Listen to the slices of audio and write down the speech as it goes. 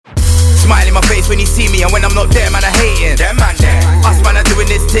face when you see me, and when I'm not there, man, I hating. Them man there. Us man are doing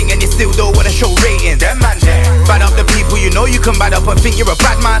this thing, and you still don't wanna show ratings. Them man there. Bad up the people you know you can bad up and think you're a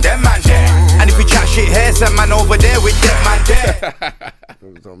bad man. Them man there. And if we chat shit here, some man over there with them man there.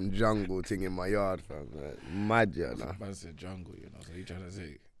 Some jungle thing in my yard, fam. Mad, yeah, nah. Man said jungle, you know, so you trying to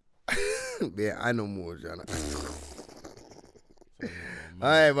say. They're animals, you know.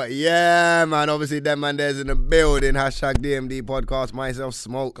 Alright, but yeah, man, obviously them man there's in the building. Hashtag DMD podcast, myself,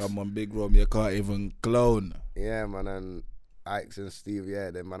 Smoke. Come on, Big Rom, you can't even clone. Yeah, man, and Ike's and Steve, yeah,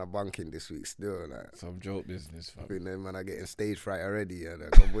 them man are bunking this week still. Like, some joke business, fam. I think them man are getting stage fright already, yeah,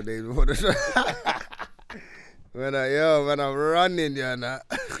 a couple of days before the show. Man, man, I'm running, yeah, nah.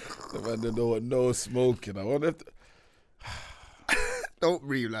 The man don't want no smoking. I wonder if... Don't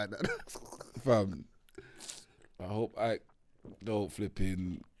breathe like that. Fam, I hope I don't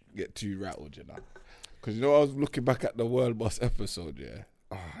flipping get too rattled, you know. Because, you know, I was looking back at the World Boss episode, yeah.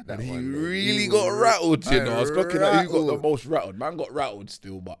 Oh, and he really got rattled, you know. I was looking at who got the most rattled. Man got rattled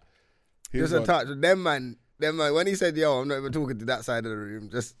still, but... Just a touch. Them man, when he said, yo, I'm not even talking to that side of the room,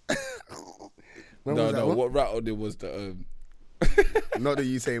 just... No, what rattled it was the... Not the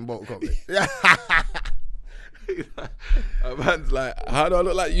Usain Bolt comment. A man's like, how do I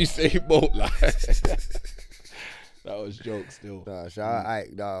look like Usain Bolt? Like, that was joke still. Nah, shout out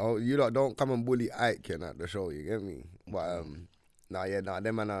Ike. Nah, you lot don't come and bully Ike at the show, you get me? But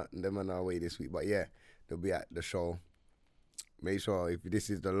them man are away this week. But yeah, they'll be at the show. Make sure if this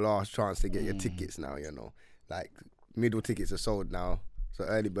is the last chance to get your tickets now, you know. Like, middle tickets are sold now. So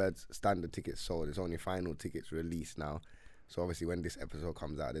early birds, standard tickets sold. It's only final tickets released now. So obviously when this episode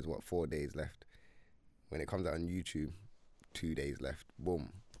comes out, there's 4 days left. When it comes out on YouTube, 2 days left.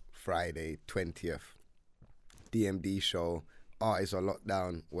 Boom. Friday, 20th. DMD show. Artists are locked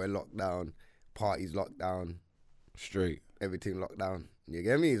down. We're locked down. Parties locked down. Straight. Everything locked down. You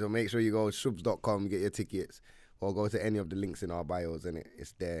get me? So make sure you go to shubs.com, get your tickets, or go to any of the links in our bios, and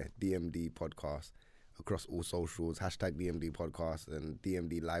it's there. DMD podcast across all socials. Hashtag DMD podcast and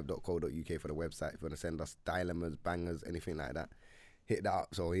dmdlive.co.uk for the website. If you want to send us dilemmas, bangers, anything like that, hit that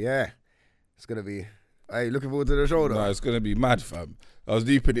up. So yeah, it's going to be... Hey, looking forward to the show though? No, it's going to be mad, fam. I was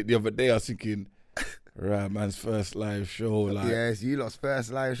deep in it the other day. I was thinking, right, man's first live show. Like, yes, you lot's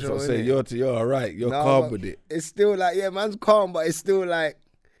first live show. So I'm saying, you're all right. You're calm with it. It's still like, yeah, man's calm, but it's still like,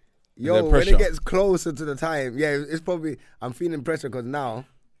 yo, when it gets closer to the time, yeah, it's probably, I'm feeling pressure because now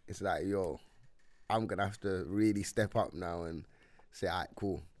it's like, yo, I'm going to have to really step up now and say, all right,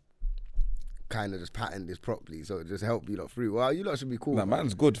 cool. Kind of just pattern this properly, so it just help you lot through. Well, you lot should be cool. Nah,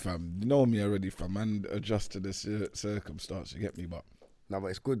 man's good, fam. You know me already, fam. Man, adjust to the circumstance. You get me, but but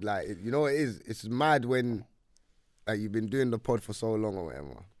it's good. Like, you know what it is? It's mad when you've been doing the pod for so long or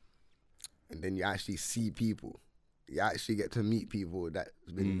whatever, and then you actually see people. You actually get to meet people that's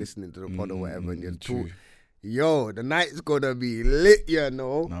been listening to the pod or whatever, and you talk. Yo, the night's gonna be lit, you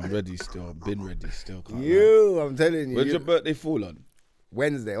know. Nah, I'm ready still. I've been ready still. I'm telling you. When's your birthday fall on?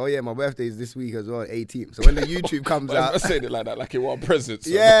 Wednesday. Oh yeah, my birthday is this week as well, 18th. So when the YouTube comes out, I saying it like that, like it was presents.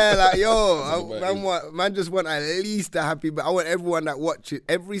 Yeah, like yo, man just want at least a happy. But I want everyone that watches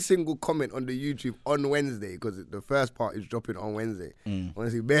every single comment on the YouTube on Wednesday, because the first part is dropping on Wednesday. I want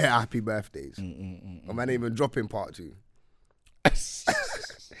to see bare happy birthdays. Man ain't even dropping part 2.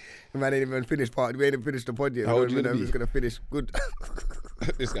 Man ain't even finished part. We ain't even finished the pod yet. How old you gonna be? It's gonna finish good.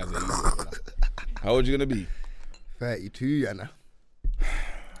 This guy's easy. How old you gonna be? 32, you know.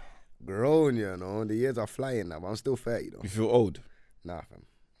 Grown, you know. The years are flying now, but I'm still 30 though. You feel old? Nah, fam.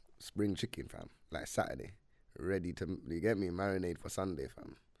 Spring chicken, fam. Like Saturday. Ready to, you get me, marinade for Sunday,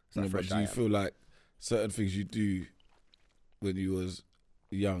 fam. No, but do you feel like certain things you do when you was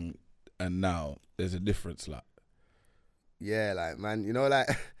young and now, there's a difference, like? Yeah, like, man, you know, like...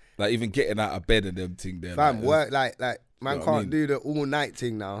 Like, even getting out of bed and them thing there. Fam, like, work, like man, you know can't do the all-night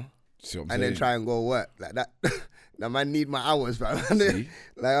thing now. And then try and go work. Like that... Now, man, need my hours, fam.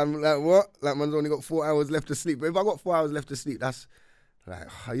 Like, I'm like, what? Like, man's only got 4 hours left to sleep. But if I got 4 hours left to sleep, that's like,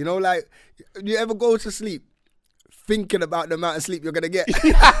 you know, like, do you ever go to sleep thinking about the amount of sleep you're going to get?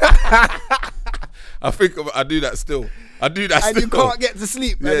 I do that still. And you can't get to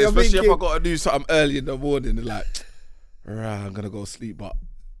sleep. Yeah, especially if I got to do something early in the morning. And like, I'm going to go sleep, but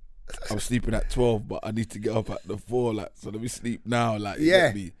I'm sleeping at 12, but I need to get up at the 4. Like, so let me sleep now. Like, you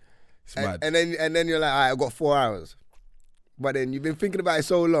get me? It's mad. And then you're like, all right, I've got 4 hours. But then you've been thinking about it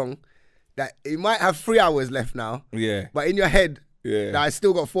so long that you might have 3 hours left now. Yeah. But in your head, that I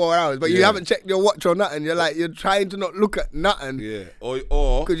still got 4 hours. But you haven't checked your watch or nothing. You're like, you're trying to not look at nothing. Yeah.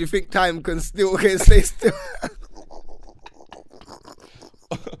 Or because you think time can stay still.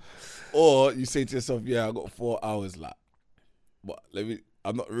 Or you say to yourself, yeah, I got 4 hours, like, but let me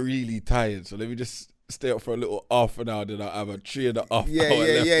I'm not really tired, so let me just stay up for a little half an hour, then I'll have a 3.5 hour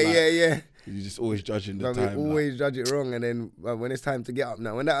left. Yeah. You're just always judging the But time. we always judge it wrong, and then when it's time to get up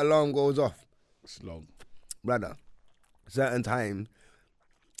now, when that alarm goes off, it's long. brother, certain times,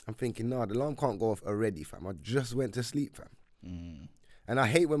 I'm thinking, nah, the alarm can't go off already, fam. I just went to sleep, fam. And I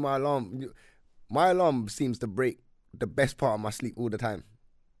hate when my alarm seems to break the best part of my sleep all the time.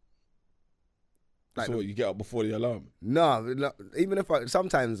 Like, so you get up before the alarm? No, even if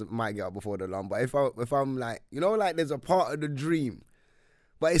sometimes I might get up before the alarm, but if I'm like, like there's a part of the dream,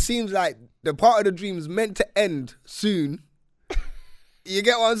 but it seems like the part of the dream is meant to end soon. You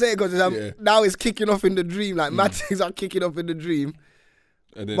get what I'm saying? Because now it's kicking off in the dream, like mad things are kicking off in the dream,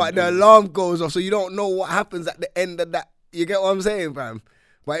 but the alarm goes off, so you don't know what happens at the end of that. You get what I'm saying, fam?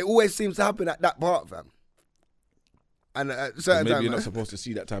 But it always seems to happen at that part, fam. And at certain maybe time, you're not supposed to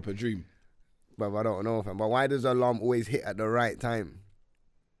see that type of dream. But I don't know, fam. But why does the alarm always hit at the right time?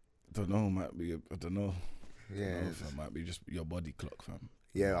 I don't know. I don't know. Yeah, It might be just your body clock, fam.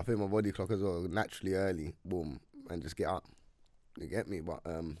 Yeah, I think my body clock as well, naturally early, boom, and just get up. You get me? But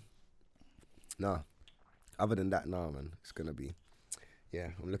nah. Other than that, nah, man. It's gonna be,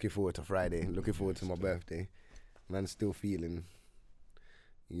 I'm looking forward to Friday. Looking forward to my birthday. Man, still feeling.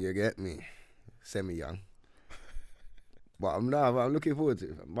 You get me? Semi-young. But I'm looking forward to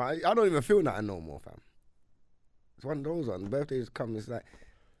it, fam. But I don't even feel nothing no more, fam. It's one of those ones. Birthdays come, it's like...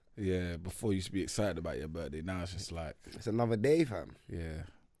 Yeah, before you used to be excited about your birthday. Now it's just like... It's another day, fam. Yeah.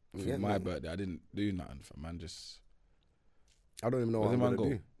 For my birthday, I didn't do nothing, fam. Man, just... I don't even know what I'm going to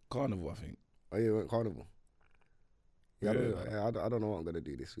do. Carnival, I think. Oh, you went Carnival? Yeah, I don't know what I'm going to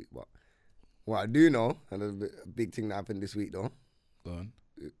do this week, but... What I do know, and a big thing that happened this week, though... Go on.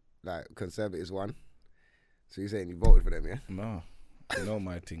 Like, Conservatives won. So you're saying you voted for them, yeah? No. You know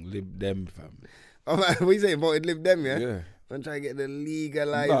my thing. Lib Dem, fam. Oh, man, what you saying? Voted Lib Dem, yeah? Yeah. I'm trying to get the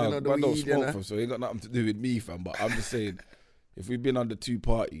legalising of the weed, don't smoke, fam, so it ain't got nothing to do with me, fam. But I'm just saying, if we've been under two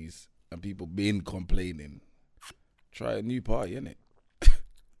parties and people been complaining, try a new party, innit?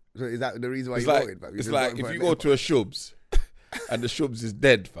 So is that the reason why it's you like, voted, fam? It's like if you go to a Shubs and the Shubs is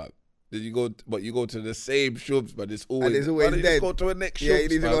dead, fam. Then you go to the same Shubs, but it's always dead. Just go to the next Shubs, you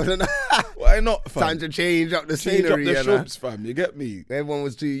need to go to Why not, fam? Time to change up the scenery. Change up the Shubs, fam. You get me? Everyone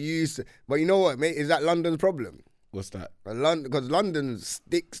was too used to. But you know what, mate? Is that London's problem? What's that? Because London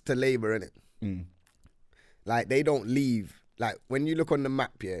sticks to Labour, innit? Like, they don't leave. Like, when you look on the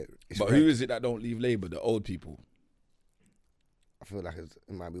map, yeah. But who is it that don't leave Labour? The old people. I feel like it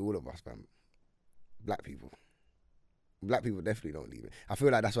might be all of us, fam. Black people. Black people definitely don't leave it. I feel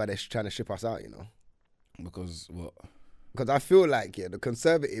like that's why they're trying to ship us out, Because what? Because I feel like, the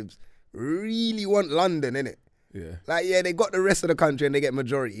Conservatives really want London, innit? Yeah. Like, they got the rest of the country and they get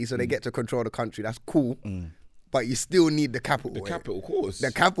majority, so they get to control the country. That's cool. But you still need the capital. The capital, of course.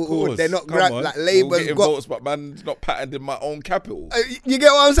 The capital, they're not like Labour's got votes, but man's not patented my own capital. You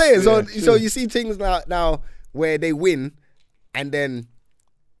get what I'm saying? Yeah, so you see things now where they win, and then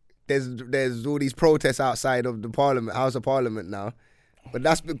there's all these protests outside of the Parliament, House of Parliament now, but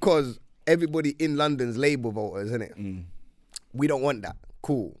that's because everybody in London's Labour voters, isn't it? We don't want that.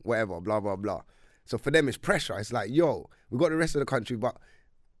 Cool, whatever, blah blah blah. So for them, it's pressure. It's like, yo, we got the rest of the country, but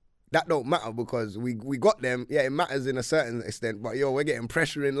that don't matter because we got them. Yeah, it matters in a certain extent, but yo, we're getting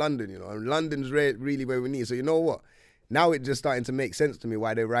pressure in London, and London's really where we need. So you know what? Now it's just starting to make sense to me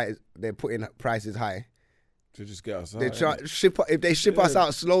why they're putting prices high. To just get us out. They try if they ship us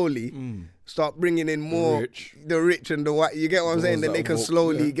out slowly, start bringing in more the rich and the white. You get what I'm saying? Then they can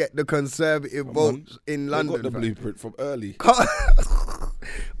slowly get the Conservative votes in London. Got the blueprint from early.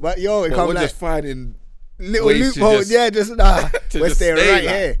 But yo, it comes like just finding little loopholes. Just we're staying right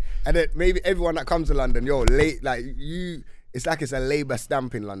here. And then maybe everyone that comes to London, it's like it's a Labour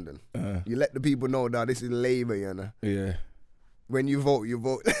stamp in London. You let the people know that this is Labour, Yeah. When you vote, you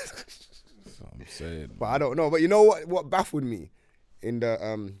vote. I'm saying. But I don't know. But you know what baffled me in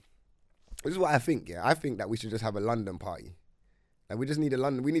the this is what I think, yeah. I think that we should just have a London party. Like, we just need a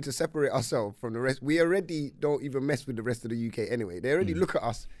London. We need to separate ourselves from the rest. We already don't even mess with the rest of the UK anyway. They already look at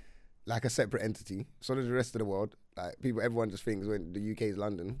us like a separate entity. So does the rest of the world. Like, everyone just thinks when the UK is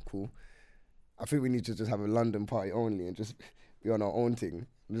London, cool. I think we need to just have a London party only and just be on our own thing.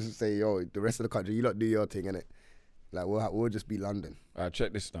 Just say, yo, the rest of the country, you lot do your thing, innit? Like, we'll just be London.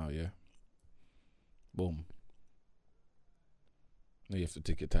 Check this now, yeah. Boom. Now you have to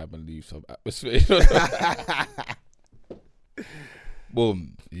take your time and leave some atmosphere.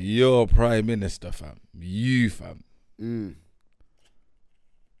 Boom. You're Prime Minister, fam. You, fam.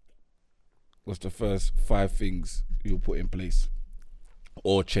 What's the first 5 things you'll put in place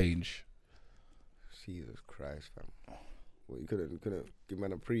or change? Jesus Christ, fam. Well, you couldn't give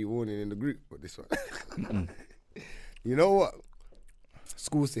man a pre-warning in the group with this one. You know what?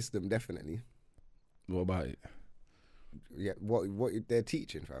 School system, definitely. What about it? Yeah, what they're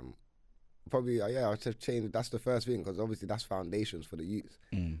teaching, fam. Probably, I'll just change. That's the first thing, because obviously that's foundations for the youth.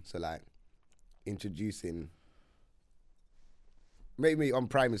 So like, introducing. Maybe on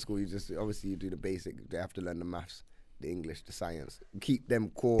primary school, you do the basic. They have to learn the maths, the English, the science. Keep them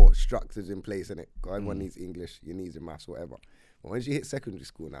core structures in place, innit? Because everyone needs English, you need the maths, whatever. But once you hit secondary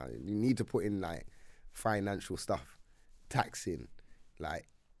school now, you need to put in like financial stuff, taxing, like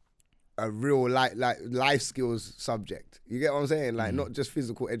a real life skills subject. You get what I'm saying? Like not just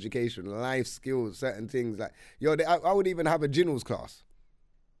physical education, life skills, certain things. Like I would even have a Ginnels class.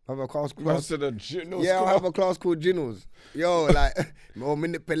 I have a class called I have a class called Ginnels. Yo, like or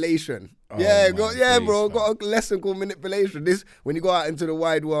manipulation. Got a lesson called manipulation. This when you go out into the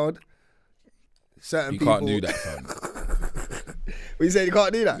wide world, certain people can't do that, fam. What you saying? You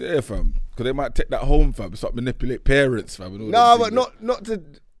can't do that? Yeah, fam. Because they might take that home, fam. Start manipulate parents, fam. And no, but not to.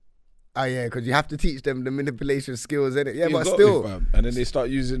 Oh yeah, because you have to teach them the manipulation skills, innit? Yeah, but still. Fam. And then they start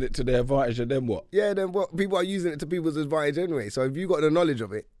using it to their advantage, and then what? Yeah, then what? People are using it to people's advantage anyway. So if you got the knowledge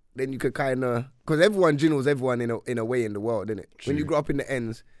of it, then you could kind of, because everyone Ginnels everyone in a way in the world, innit? When you grow up in the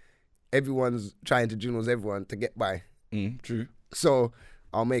ends, everyone's trying to Ginnels everyone to get by. True. So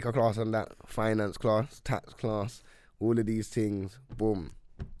I'll make a class on that, finance class, tax class, all of these things. Boom,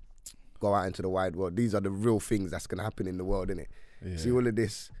 go out into the wide world. These are the real things that's gonna happen in the world, innit? Yeah. See all of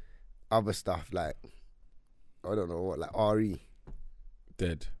this other stuff like, I don't know what, like RE.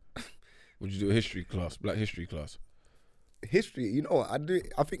 Dead. Would you do a history class, black history class? History, you know what,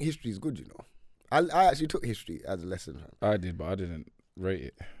 I think history is good, you know. I actually took history as a lesson. I did, but I didn't rate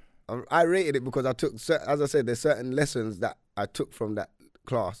it. I rated it because I took, as I said, there's certain lessons that I took from that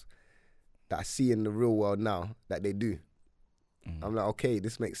class that I see in the real world now that they do. I'm like, okay,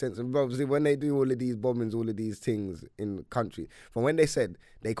 this makes sense. And obviously when they do all of these bombings, all of these things in the country, from when they said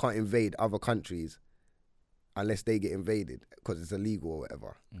they can't invade other countries unless they get invaded because it's illegal or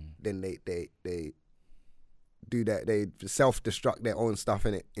whatever, then they do that, they self-destruct their own stuff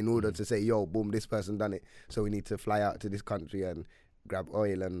in it in order to say, yo, boom, this person done it, so we need to fly out to this country and grab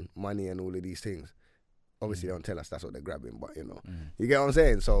oil and money and all of these things. Obviously they don't tell us that's what they're grabbing, but you know, you get what I'm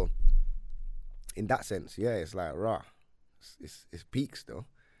saying? So in that sense, yeah, it's like rah. It's peaks though.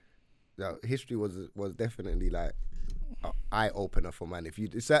 So history was definitely like an eye opener for man. If you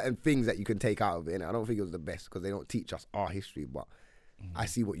certain things that you can take out of it, and I don't think it was the best because they don't teach us our history, but I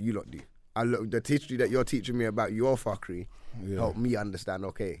see what you lot do. I look the history that you're teaching me about your fuckery helped me understand.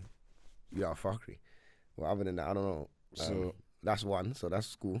 Okay, you are fuckery. Well, other than that, I don't know. So that's one. So that's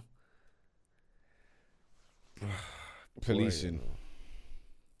school. Policing. Boy,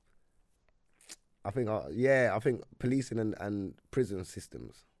 I think policing and prison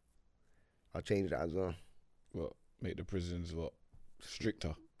systems. I'll change that as well. What? Make the prisons what?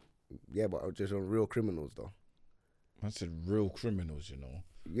 Stricter? Yeah, but just on real criminals though. I said real criminals, you know.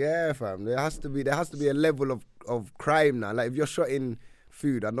 Yeah, fam. There has to be a level of crime now. Like if you're shot in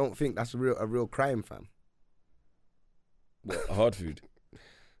food, I don't think that's a real crime, fam. What? Hard food?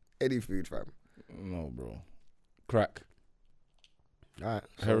 Any food, fam. No, bro. Crack. Alright.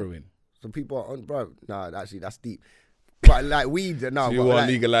 Heroin. So people are on, bro. Nah, actually, that's deep. But like weed, no. So you want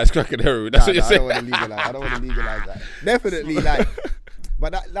to legalize crack and heroin? That's what you're saying. I don't want to legalize that. Definitely, like,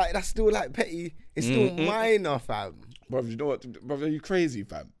 but that's still like petty. It's still minor, fam. Bro, you know what? Bro, are you crazy,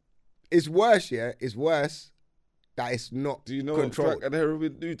 fam? It's worse, yeah. It's worse that it's not. Do you know controlled. what crack and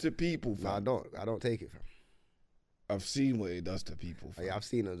heroin do to people, fam? No, I don't take it, fam. I've seen what it does to people, fam. Yeah, I've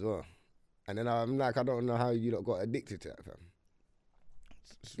seen it as well. And then I'm like, I don't know how you lot got addicted to that, fam.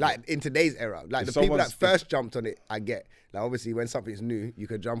 Like in today's era, like the people that first jumped on it, I get. Like obviously when something's new, you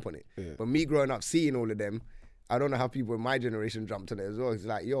could jump on it. Yeah. But me growing up, seeing all of them, I don't know how people in my generation jumped on it as well. It's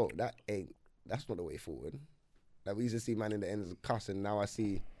like, yo, that's not the way forward. Like we used to see man in the ends cussing. Now I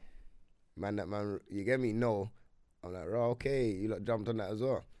see man, you get me? No. I'm like, oh, okay, you lot jumped on that as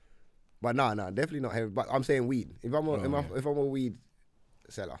well. But nah, definitely not heavy. But I'm saying weed. If I'm a weed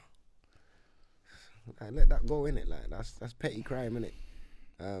seller, let that go in it. Like that's petty crime, innit?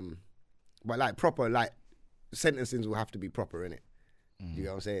 But like proper, like sentencings will have to be proper, innit? You know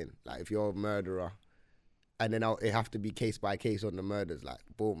what I'm saying? Like if you're a murderer, and then it have to be case by case on the murders. Like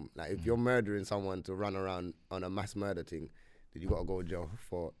boom, like if you're murdering someone to run around on a mass murder thing, then you gotta go to jail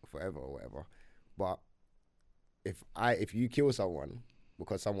for forever or whatever. But if you kill someone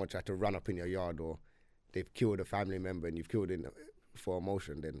because someone tried to run up in your yard or they've killed a family member and you've killed it for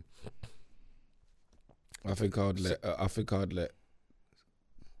emotion, then I think I'd let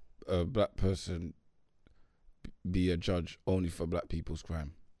a black person be a judge only for black people's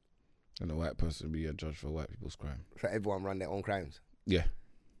crime, and a white person be a judge for white people's crime. So everyone run their own crimes. Yeah.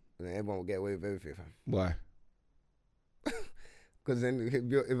 And then everyone will get away with everything, fam. Why? Because then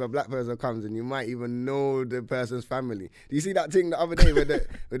if a black person comes and you might even know the person's family. Do you see that thing the other day with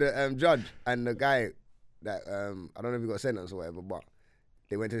the judge and the guy that, I don't know if he got sentenced or whatever, but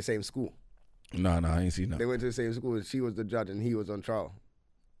they went to the same school. No, I ain't seen that. They went to the same school and she was the judge and he was on trial.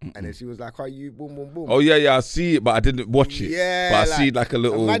 And then she was like, "Are you boom, boom, boom?" Oh yeah, I see it, but I didn't watch it. Yeah, but I see like a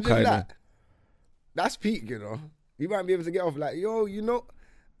little imagine kind of. that. That's peak, you know. You might be able to get off like, yo, you know,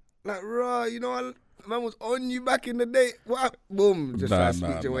 like, raw, you know, man was on you back in the day. What? Boom, just try to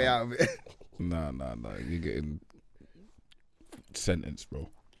speak your way out of it. Nah, you're getting sentenced, bro.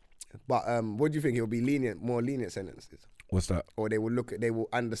 But what do you think? It'll be more lenient sentences, What's that? or they will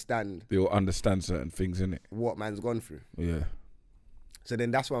understand They will understand certain things, innit? what man's gone through. Yeah. So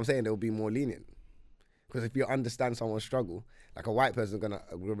then that's what I'm saying. They'll be more lenient. Because if you understand someone's struggle, like a white person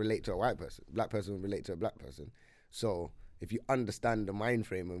will relate to a white person, black person will relate to a black person. So if you understand the mind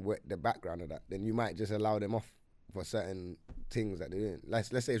frame and the background of that, then you might just allow them off for certain things that they're doing. Let's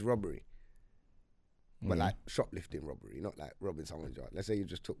say it's robbery, but like shoplifting robbery, not like robbing someone's yard. Let's say you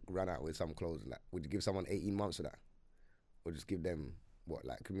just ran out with some clothes and that. Would you give someone 18 months for that? Or just give them,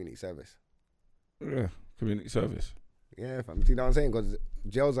 like community service? Yeah, community service. Yeah, fam. See what I'm saying? Because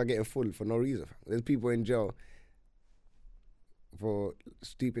jails are getting full for no reason, fam. There's people in jail for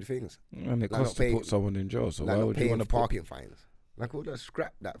stupid things. And it costs to put someone in jail, so why would you want to parking fines? Like, we'll just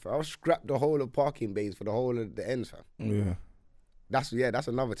scrap that, fam. I'll scrap the whole of parking bays for the whole of the ends, fam. Yeah. That's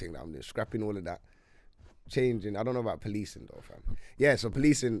another thing that I'm doing, scrapping all of that. Changing, I don't know about policing though, fam. Yeah, so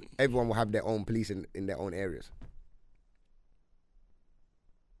policing, everyone will have their own policing in their own areas.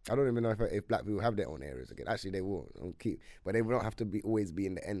 I don't even know if black people have their own areas again. Actually, they will. But they don't have to always be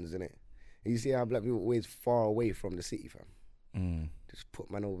in the ends, innit? You see how black people are always far away from the city, fam. Just put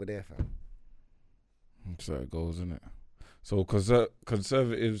man over there, fam. So it goes, innit? So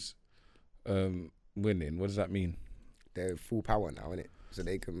conservatives winning, what does that mean? They're full power now, innit? So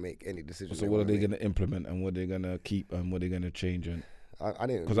they can make any decision. So what are they going to implement and what are they going to keep and what are they going to change? And I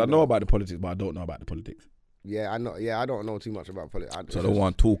didn't. Because I know about the politics, but I don't know about the politics. Yeah, I know. Yeah, I don't know too much about politics. So I don't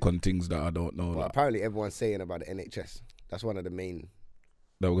want to talk on things that I don't know. Well, apparently everyone's saying about the NHS. That's one of the main.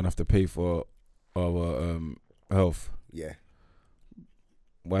 That we're going to have to pay for our health. Yeah.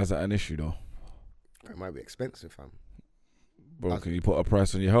 Why is that an issue though? It might be expensive, fam. Bro, can you put a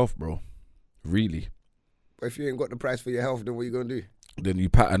price on your health, bro? Really? If you ain't got the price for your health, then what you going to do? Then you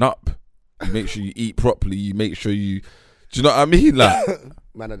pattern up. You make sure you eat properly. You make sure you... Do you know what I mean? Like,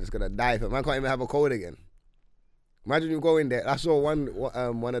 man are just going to die. Man can't even have a cold again. Imagine you go in there. I saw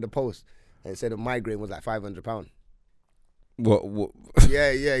one of the posts and it said a migraine was like £500. What? Yeah,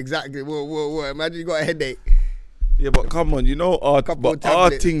 exactly. What? Imagine you got a headache. Yeah, but come on, you know our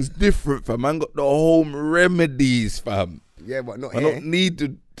thing's different, fam. Man got the home remedies, fam. Yeah, but not I don't need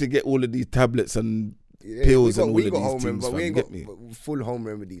to get all of these tablets and pills and all of these things, fam. We ain't got full home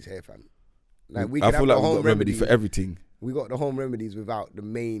remedies here, fam. Like I feel like we've got a remedy for everything. We got the home remedies without the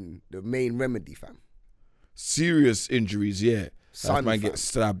main remedy, fam. Serious injuries, yeah. Like man get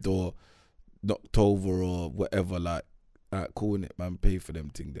stabbed or knocked over or whatever, like, cool, innit, man, pay for them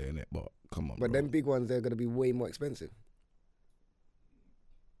thing there, innit, but come on, But bro. them big ones, they're going to be way more expensive.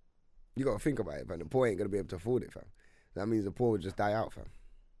 You got to think about it, fam. The poor ain't going to be able to afford it, fam. That means the poor will just die out, fam.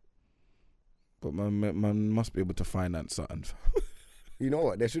 But man must be able to finance something, fam. You know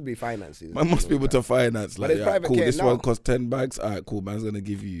what? There should be finances. Man must be able to finance, like, yeah, cool, this now. one costs 10 bags, alright, cool, man's going to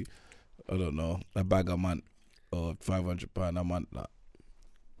give you, I don't know, a bag a month or £500 a month, like,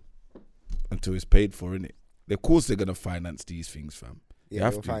 until it's paid for, innit? Of course they're going to finance these things, fam. Yeah,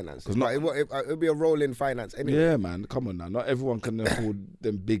 they'll finance. It'll be a rolling finance anyway. Yeah, man, come on now. Not everyone can afford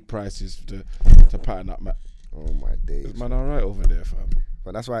them big prices to pattern up, man. Oh, my days. Is man all right over there, fam?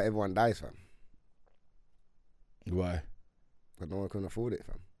 But that's why everyone dies, fam. Why? Because no one can afford it,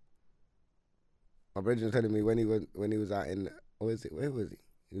 fam. My brother was telling me when he was out in, where was he?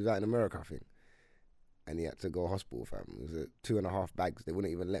 He was out in America, I think. And he had to go hospital, fam. It was 2.5 bags. They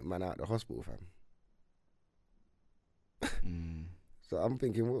wouldn't even let man out of the hospital, fam. So I'm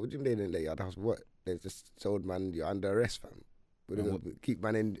thinking, what would you mean they didn't let you out of the hospital? What? They just told man you're under arrest, fam. Keep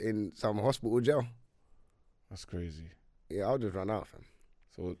man in some hospital jail. That's crazy. Yeah, I'll just run out, fam.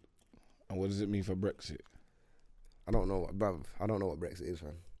 So, and what does it mean for Brexit? I don't know, bruv. I don't know what Brexit is,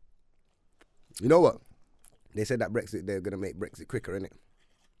 fam. You know what? They said that they're going to make Brexit quicker, innit?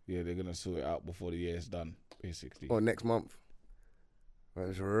 Yeah, they're going to sort it out before the year is done, basically. Or next month. Well,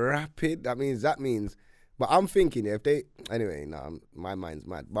 it's rapid. That means. But I'm thinking my mind's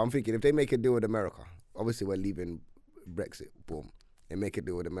mad. But I'm thinking if they make a deal with America obviously we're leaving Brexit, boom, and make a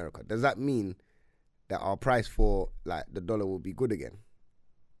deal with America. Does that mean that our price for like the dollar will be good again?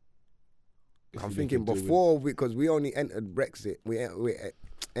 I'm thinking before, because we only entered Brexit, we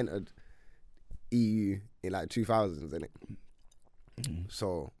entered EU in like 2000s, innit? Mm-hmm.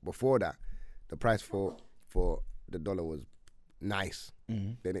 So before that, the price for the dollar was nice.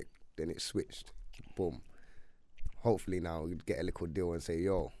 Mm-hmm. Then it switched, boom. Hopefully now we'd get a little deal and say,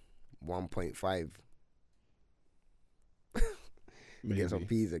 yo, 1.5. Get some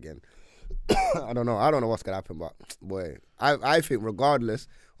peas again. I don't know what's gonna happen, but boy, I think regardless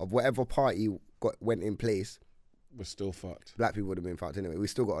of whatever party went in place, we're still fucked. Black people would have been fucked anyway. We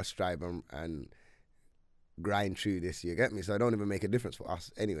still got to strive and grind through this year, get me? So it don't even make a difference for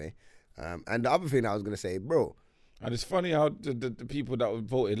us anyway. And the other thing I was gonna say, bro, and it's funny how the people that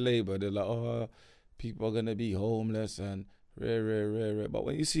voted Labour, they're like, oh, people are gonna be homeless and rare. But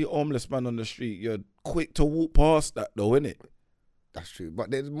when you see a homeless man on the street, you're quick to walk past that, though, innit? That's true.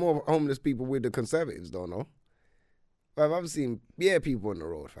 But there's more homeless people with the Conservatives, though, no? I've seen people on the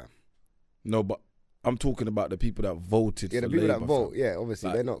road, fam. No, but I'm talking about the people that voted for Labour. Yeah, the people that vote, yeah, obviously,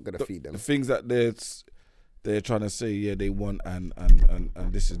 like, they're not going to feed them. The things that they're trying to say, yeah, they want, and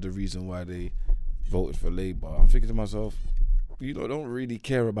this is the reason why they voted for Labour. I'm thinking to myself, you don't really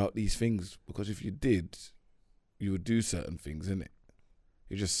care about these things, because if you did, you would do certain things, innit?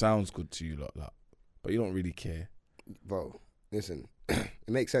 It just sounds good to you like that, but you don't really care. Bro, listen, it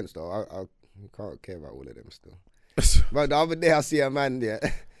makes sense though. I can't care about all of them still. But the other day I see a man there,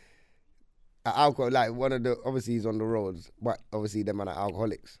 alcohol, like one of the, obviously he's on the roads, but obviously them man are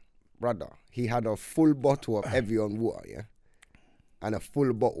alcoholics. Brother, he had a full bottle of Evian water, yeah? And a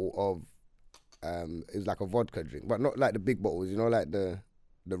full bottle of, it was like a vodka drink, but not like the big bottles, you know, like the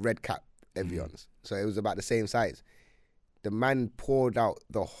red cap Evians. So it was about the same size. The man poured out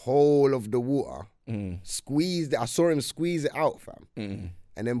the whole of the water, squeezed it. I saw him squeeze it out, fam,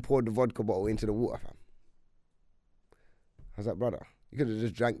 and then poured the vodka bottle into the water, fam. I was like, brother, you could have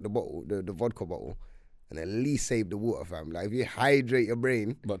just drank the bottle, the vodka bottle, and at least saved the water, fam. Like, if you hydrate your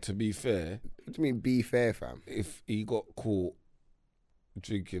brain. But to be fair. What do you mean, be fair, fam? If he got caught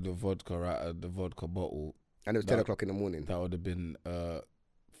drinking the vodka out of the vodka bottle. And it was 10 o'clock in the morning. That would have been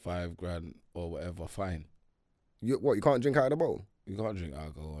 $5,000 or whatever, fine. You can't drink out of the bottle? You can't drink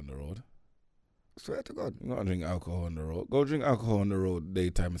alcohol on the road. Swear to God. You can't drink alcohol on the road. Go drink alcohol on the road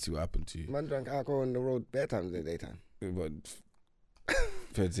daytime and see what happened to you. Man drank alcohol on the road bare times in the daytime. But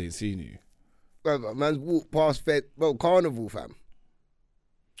Feds ain't seen you. Bro, man's walked past Carnival, fam.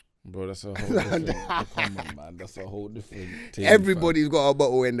 Bro, that's a whole different... Come on, man. That's a whole different thing, Everybody's got a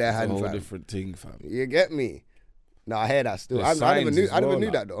bottle in their hand, fam. That's a whole different thing, fam. You get me? No, I hear that still. I never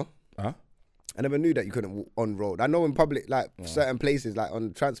knew that, though. Huh? I never knew that you couldn't walk on road. I know in public, like certain places, like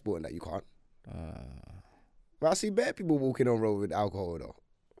on transport and that you can't. But I see bare people walking on road with alcohol, though.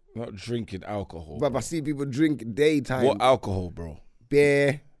 Not drinking alcohol. But I see people drink daytime. What alcohol, bro?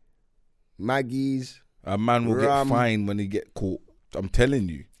 Beer, Maggie's. A man will get fined when he get caught. I'm telling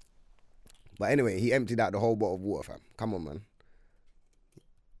you. But anyway, he emptied out the whole bottle of water, fam. Come on, man.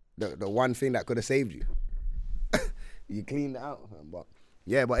 The one thing that could have saved you. You cleaned it out, fam. But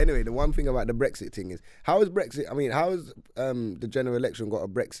anyway, the one thing about the Brexit thing is, how has the general election got a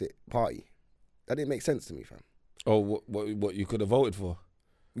Brexit party? That didn't make sense to me, fam. Oh, what you could have voted for?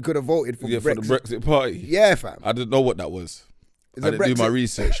 You could have voted for Brexit. For the Brexit party? Yeah, fam. I didn't know what that was. I didn't do my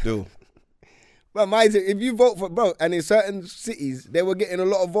research still. But if you vote for, bro, and in certain cities, they were getting a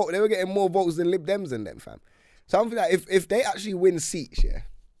lot of votes. They were getting more votes than Lib Dems and them, fam. So I'm feeling like if they actually win seats, yeah,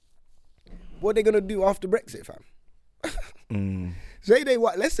 what are they going to do after Brexit, fam? Say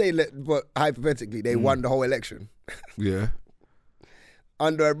let's say, but hypothetically, they won the whole election. Yeah.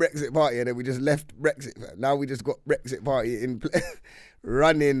 Under a Brexit party, and then we just left Brexit, fam. Now we just got Brexit party in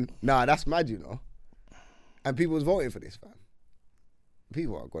running. Nah, that's mad, you know. And people was voting for this, fam.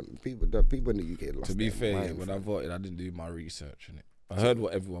 People are gone. People in the UK lost. To be fair, when I voted, I didn't do my research in it. I heard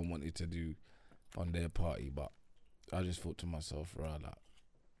what everyone wanted to do on their party, but I just thought to myself, right, like,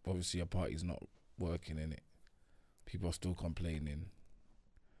 obviously a party's not working in it. People are still complaining.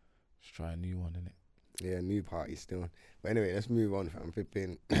 Let's try a new one, innit? Yeah, new party still. But anyway, let's move on, fam.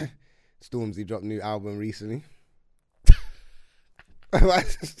 Flipping Stormzy dropped new album recently. Why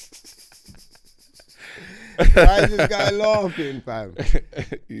is this guy laughing, fam?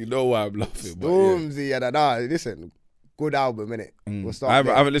 You know why I'm laughing. Stormzy, listen, good album, innit? We'll I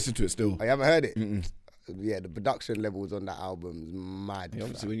haven't listened to it still. Oh, you haven't heard it? Yeah, the production levels on that album is mad. Yeah,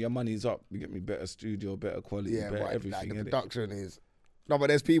 obviously, when your money's up, you get me better studio, better quality, better everything. Like, the production is... No, but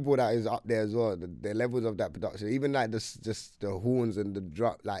there's people that is up there as well. The levels of that production, even like just the horns and the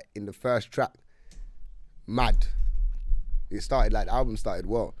drop, like in the first track, mad. It started like the album started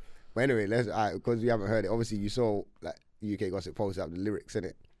well. But anyway, because you haven't heard it. Obviously, you saw like UK Gossip posted up the lyrics in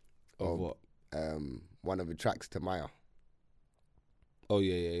it Of what? One of the tracks to Maya. Oh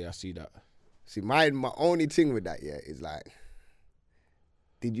yeah. I see that. See, my only thing with that is like,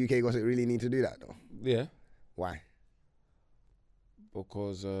 did UK Gossip really need to do that though? Yeah. Why?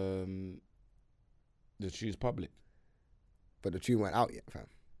 Because the tune's public. But the tune weren't out yet, fam.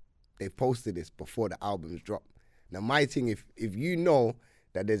 They've posted this before the album's dropped. Now, my thing, if you know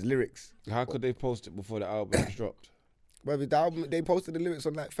that there's lyrics... How could they post it before the album's dropped? Well, the album, they posted the lyrics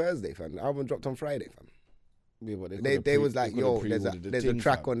on like Thursday, fam. The album dropped on Friday, fam. Yeah, but they was like, yo, there's a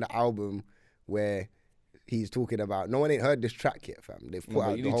track on the album where he's talking about... No one ain't heard this track yet, fam. They've put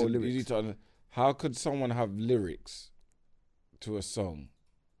out the whole lyrics. You need to how could someone have lyrics to a song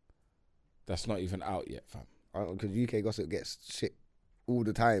that's not even out yet, fam? Because UK Gossip gets shit all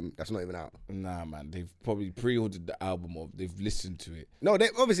the time that's not even out. Nah, man. They've probably pre-ordered the album or they've listened to it. No,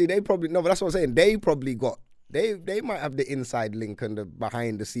 but that's what I'm saying. They probably got... They might have the inside link and the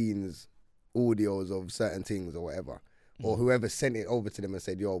behind-the-scenes audios of certain things or whatever. Or whoever sent it over to them and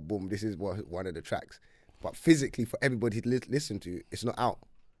said, yo, boom, this is one of the tracks. But physically, for everybody to listen to, it's not out.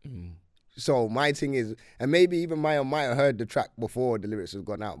 So my thing is, and maybe even Maya might have heard the track before the lyrics have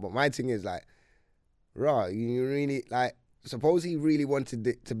gone out, but my thing is like, raw, you really, like, suppose he really wanted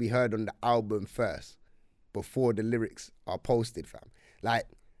it to be heard on the album first before the lyrics are posted, fam. Like,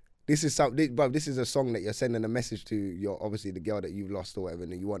 this is a song that you're sending a message to obviously the girl that you've lost or whatever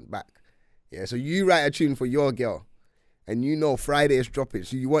and you want back. Yeah, so you write a tune for your girl and you know Friday is dropping,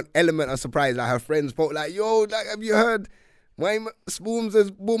 so you want element of surprise, like her friends post, like, yo, like, have you heard my Spoons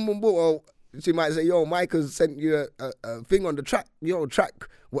is boom, boom, boom, or she might say, yo, Mike has sent you a thing on the track, track,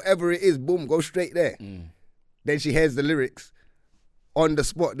 whatever it is, boom, go straight there. Then she hears the lyrics on the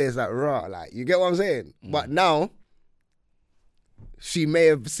spot. There's like, raw, like, you get what I'm saying? But now, she may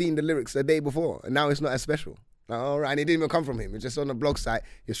have seen the lyrics the day before, and now it's not as special. Like, all right, and it didn't even come from him. It's just on the blog site.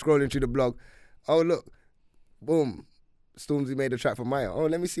 You're scrolling through the blog. Oh, look, boom, Stormzy made a track for Maya. Oh,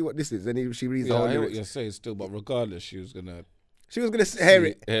 let me see what this is. And she reads the whole lyrics. I hear what you're saying still, but regardless, she was going to hear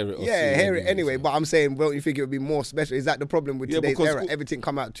it. Hear it anyway. But I'm saying, don't you think it would be more special? Is that the problem with today's era? Everything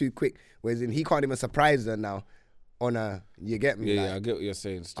come out too quick. Whereas he can't even surprise her now on a, you get me? Yeah, I get what you're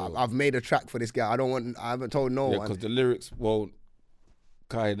saying still. I've made a track for this guy. I haven't told no one. Yeah, because the lyrics won't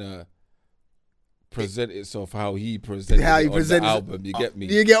kind of present itself how he presented it on the album. You get me?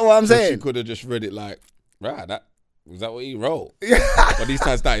 You get what I'm saying? You could have just read it like, right, was that what he wrote? But these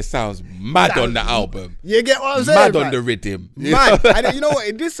times it sounds mad on the album. You get what I'm saying? Mad on the rhythm. Mad. And you know what?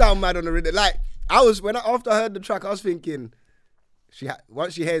 It did sound mad on the rhythm. Like, after I heard the track, I was thinking,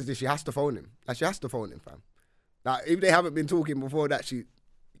 once she hears this, she has to phone him. Like, she has to phone him, fam. Like, if they haven't been talking before that,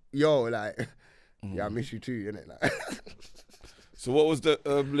 yeah, I miss you too, innit? Like. So what was the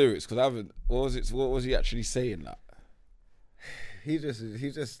lyrics? Because what was he actually saying? Like, he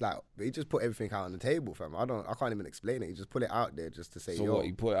just put everything out on the table, fam. I can't even explain it. He just put it out there just to say, so yo. What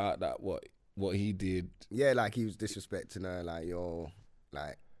he put out that what he did? Yeah, like he was disrespecting her, like, yo,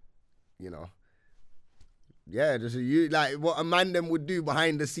 like, you know. Yeah, just like what a man them would do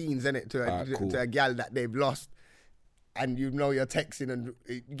behind the scenes, innit, to a gal that they've lost, and you're texting and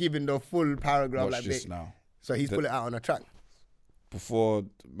giving the full paragraph. Watch like this now. So he's put it out on a track. Before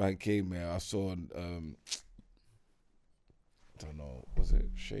man came here, I saw I don't know, was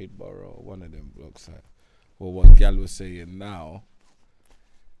it Shadeborough or one of them blogs? Well, what gal was saying now.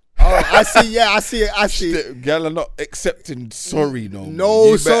 Oh, I see it. Gal are not accepting sorry no more.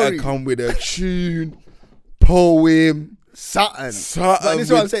 No, sorry. You better come with a tune, poem, something. But this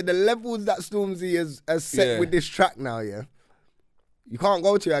is what I'm saying. The levels that Stormzy has set with this track now, yeah. You can't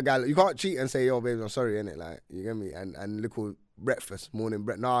go to a gal. You can't cheat and say, yo, babe, I'm sorry, innit? Like, you get me? And little breakfast, morning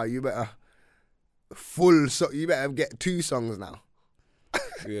breakfast. Nah, you better you better get 2 songs now.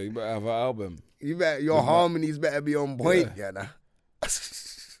 Yeah, you better have an album. Your harmonies better be on point, yeah.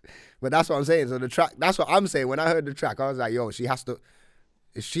 But that's what I'm saying. So the track, that's what I'm saying. When I heard the track, I was like, yo, she has to.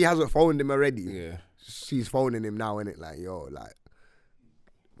 If she hasn't phoned him already, yeah, she's phoning him now, innit? Like, yo, like,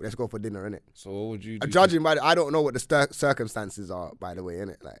 let's go for dinner, innit? So what would you do? Judging by I don't know what the circumstances are, by the way,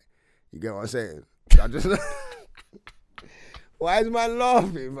 innit? Like, you get what I'm saying? I just. Why is man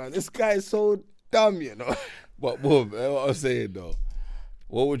laughing, man? This guy is so dumb, you know. But boom, what I'm saying though,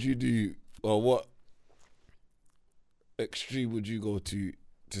 what would you do, or what extreme would you go to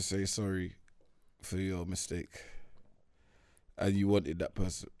say sorry for your mistake? And you wanted that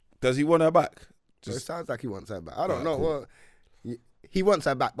person. Does he want her back? It sounds like he wants her back. I don't know. Cool. Well, he wants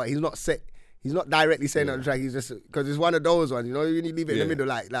her back, but he's not directly saying on the track. He's just, because it's one of those ones, you know, you need to leave it in the middle,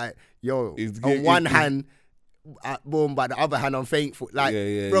 like, yo, on one hand, boom, by the other hand I'm thankful. Like,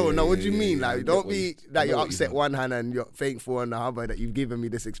 what do you mean? Like, don't be that you're upset one hand and you're thankful on the other that you've given me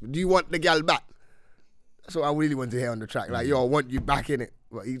this experience. Do you want the gal back? That's what I really want to hear on the track. Like, I want you back in it.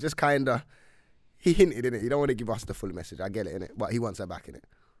 But he just kind of, he hinted in it. He don't want to give us the full message. I get it in it, but he wants her back in it.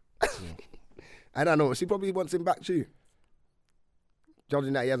 I don't know. She probably wants him back too.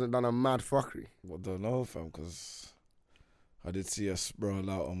 Judging that he hasn't done a mad fuckery. Well, I don't know, fam, because I did see her sprawl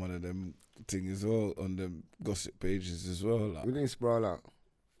out on one of them things as well, on them gossip pages as well. Like, We didn't sprawl out.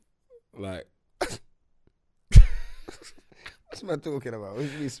 Like, What's man talking about? What do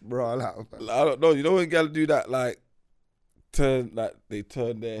you mean sprawl out? I don't know. You know when gal do that, like, they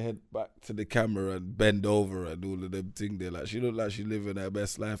turn their head back to the camera and bend over and all of them things there. Like, she looked like she living her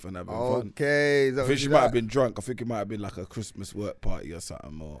best life and having fun. Okay. I think she might have been drunk. I think it might have been like a Christmas work party or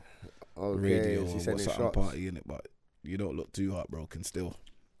something, or radio or something party in it. But you don't look too heartbroken still.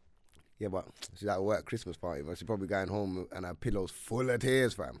 Yeah, but she's at a work Christmas party, but she's probably going home and her pillow's full of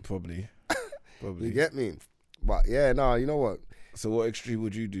tears, fam. Probably. You get me? But yeah, no, you know what? So what extreme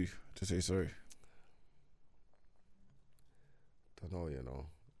would you do to say sorry? Don't know, you know.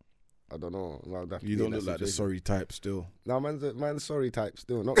 I don't know. Well, you don't look like the sorry type still. No, man's the sorry type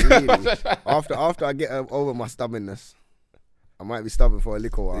still. Not really. after I get over my stubbornness, I might be stubborn for a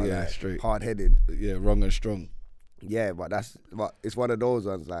little while. Yeah, like, straight. Hard-headed. Yeah, wrong and strong. Yeah, but it's one of those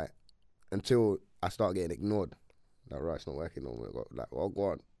ones, like, until I start getting ignored. Like, right, it's not working no more. Like, well, go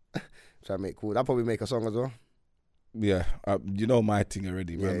on. Try to make cool. I'll probably make a song as well. Yeah, you know my thing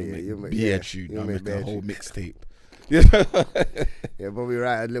already, man. You make tune. I'll make a whole tune. mixtape. Yeah, probably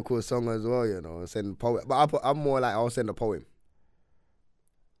write a little song as well, you know, and send a poem. But I'm more like, I'll send a poem.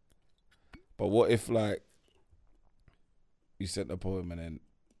 But what if, like, you sent a poem and then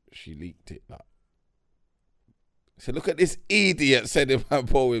she leaked it, like, so look at this idiot sending my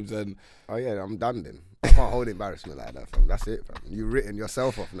poems and... Oh yeah, I'm done then. I can't hold embarrassment like that, fam. That's it, fam. You've written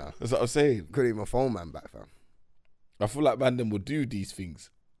yourself off now. That's what I'm saying. Couldn't even phone man back, fam. I feel like man them would do these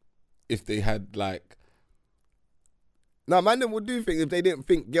things if they had, like... No, man them would do things if they didn't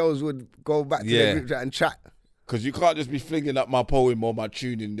think girls would go back to their group chat and chat. Because you can't just be flinging up my poem or my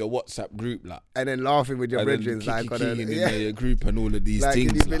tune in your WhatsApp group, like. And then laughing with your brethren, like, in your group and all of these like,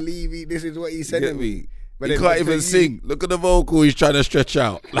 things. Can you believe this is what he said to me? But he can't even sing. Look at the vocal he's trying to stretch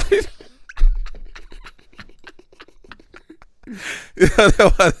out. Like,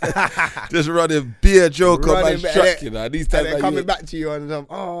 just running beer joke on my track, you know. These times and then coming back to you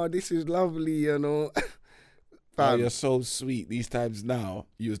and this is lovely, you know. Oh, you're so sweet. These times now,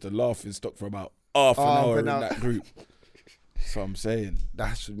 you was the laughing stock for about half an hour in that group. That's what I'm saying.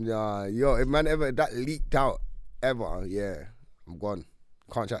 That's if man ever that leaked out ever, yeah, I'm gone.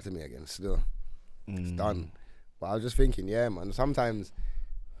 Can't chat to me again. Still, it's done. But I was just thinking, yeah, man. Sometimes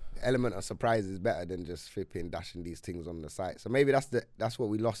the element of surprise is better than just flipping dashing these things on the site. So maybe that's what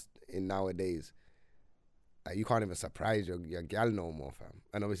we lost in nowadays. Like, you can't even surprise your gal no more, fam.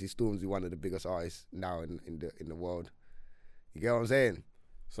 And obviously Stormzy one of the biggest artists now in the world. You get what I'm saying?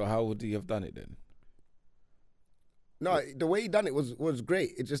 So how would he have done it then? No, the way he done it was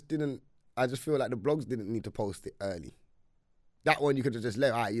great. It just didn't. I just feel like the blogs didn't need to post it early. That one you could have just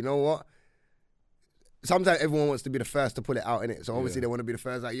let. All right, you know what? Sometimes everyone wants to be the first to put it out, innit? So obviously they want to be the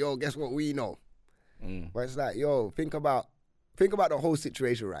first. Like, yo, guess what we know? But it's like, yo, think about the whole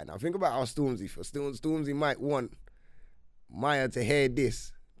situation right now. Think about how Stormzy feels. Stormzy might want Maya to hear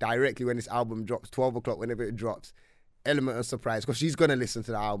this directly when this album drops, 12 o'clock, whenever it drops. Element of surprise, because she's gonna listen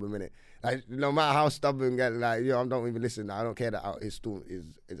to the album, innit? Like, no matter how stubborn, like, yo, I don't even listen. I don't care that his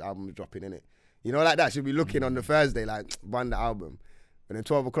album is dropping, innit? You know, like that. She'll be looking on the Thursday, like, run the album. And then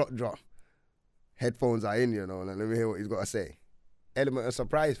 12 o'clock drop. Headphones are in, you know, like, let me hear what he's got to say. Element of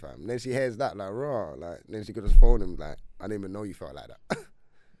surprise, fam. Then she hears that, like, raw. Like, then she could just phone him, like, I didn't even know you felt like that.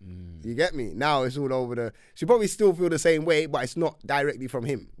 You get me? Now it's all over she probably still feel the same way, but it's not directly from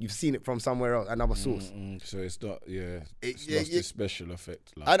him. You've seen it from somewhere else, another source. So it's not, it's lost its special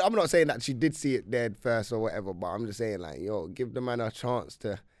effect. Like. I'm not saying that she did see it there first or whatever, but I'm just saying, like, yo, give the man a chance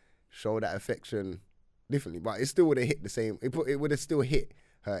to show that affection differently. But it still would have hit the same. It would have still hit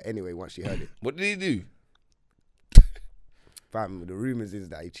her anyway once she heard it. What did he do? Fam, the rumors is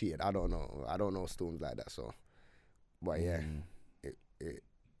that he cheated. I don't know. I don't know Storms like that, so. But yeah,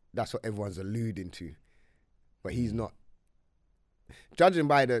 that's what everyone's alluding to. But he's not. Judging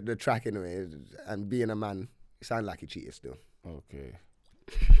by the track anyway, and being a man, it sounds like he cheated still. Okay.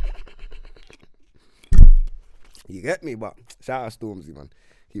 You get me? But shout out Stormzy, man.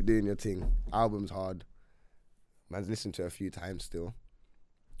 Keep doing your thing. Album's hard. Man's listened to it a few times still.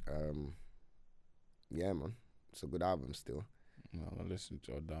 Yeah, man. It's a good album still. I'm going to listen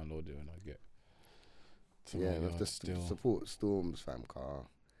to it or download it when I We have to support Storms, fam. Car.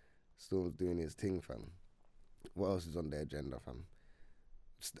 Storms doing his thing, fam. What else is on their agenda, fam?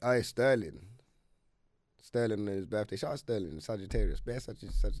 Sterling. Sterling on his birthday. Shout out Sterling, Sagittarius. Best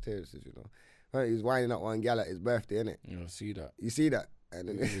Sagittarius, you know. Right, he was winding up one gal at his birthday, innit? I see that. You see that? And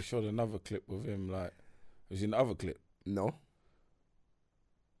then They showed another clip with him, like, was in the other clip? No.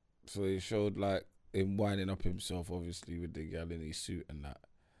 So he showed, like, him winding up himself, obviously, with the gal in his suit and that.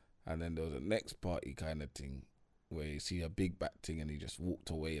 And then there was a next party kind of thing where you see a big back thing and he just walked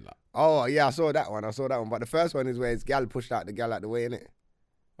away, like. Oh, yeah, I saw that one. But the first one is where his gal pushed out the gal out the way, innit?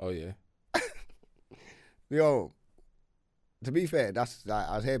 Oh, yeah. Yo, to be fair, that's like,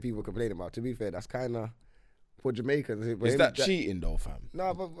 I hear people complaining about. To be fair, that's kind of for Jamaicans. Is that cheating though, fam?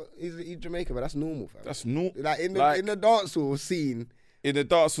 No, but he's Jamaican, but that's normal, fam. That's normal. Like in the dancehall scene. In the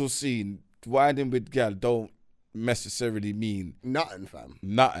dancehall scene, winding with gal don't necessarily mean nothing, fam.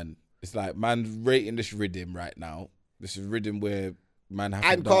 Nothing. It's like man rating this rhythm right now. This is rhythm where man have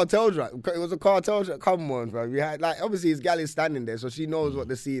and cartel drop. It was a cartel drop. Come on, bro. We had like obviously his gal is standing there, so she knows what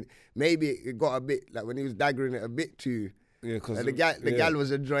the scene. Maybe it got a bit like when he was daggering it a bit too. Yeah, because the gal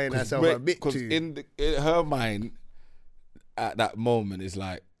was enjoying herself a bit too. In her mind, at that moment, is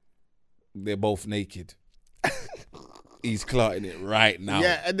like they're both naked. He's clarting it right now.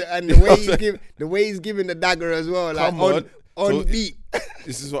 Yeah, and the way he's giving the dagger as well, like on so beat.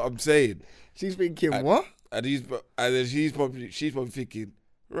 This is what I'm saying. She's thinking what? And she's probably thinking,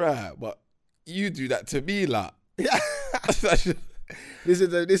 right, but you do that to me, like. This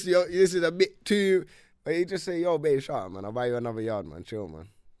is a bit too. But you just say, yo, babe, shut up, man. I'll buy you another yard, man. Chill, man.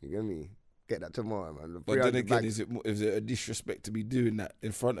 You get me? Get that tomorrow, man. But then again, is it a disrespect to be doing that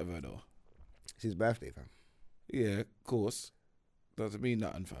in front of her, though? It's his birthday, fam. Yeah, of course. Doesn't mean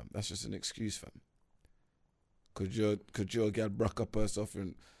nothing, fam. That's just an excuse, fam. Could your gal bruck up herself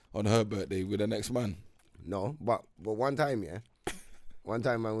on her birthday with the next man? No, but one time, yeah. One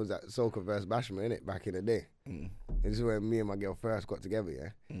time, man was at Soca vs. Bashment, innit? Back in the day. This is when me and my girl first got together,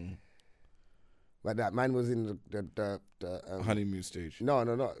 yeah. But that man was in the honeymoon stage. No.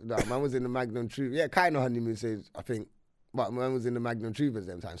 That man was in the Magnum Troopers. Yeah, kind of honeymoon stage, I think. But man was in the Magnum Troopers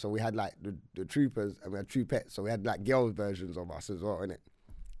them time. So we had like the Troopers and we had Troopettes. So we had like girls versions of us as well, innit?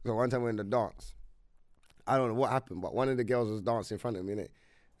 So one time we were in the dance. I don't know what happened, but one of the girls was dancing in front of me, innit?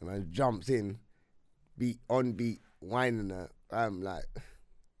 And man jumps in, beat, whining her. I'm like,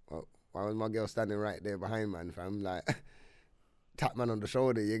 well, why was my girl standing right there behind man, fam? Like, tap man on the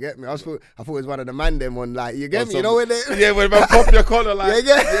shoulder, you get me? I thought it was one of the man them one, like, you get me? You know when they... Yeah, when man pop your collar, like...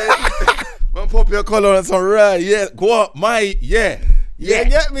 Man pop your collar and some right, yeah, go up, my, yeah. You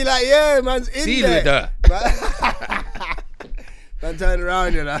get me? Like, yeah, man's in deal there. With her. Man turned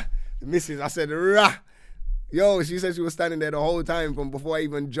around, you know. The missus, I said, rah. Yo, she said she was standing there the whole time from before I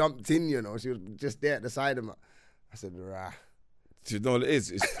even jumped in, you know. She was just there at the side of me. I said, rah. Do you know what it is?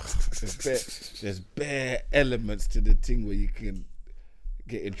 There's bare elements to the thing where you can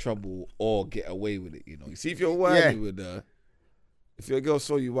get in trouble or get away with it, you know. You see, if you're whining with her, if your girl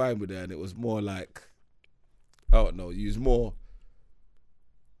saw you whine with her and it was more like, I don't know, you was more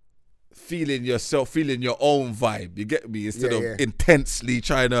feeling yourself, feeling your own vibe, you get me? Instead of intensely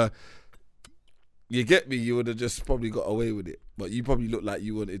trying to, you get me? You would have just probably got away with it. But you probably looked like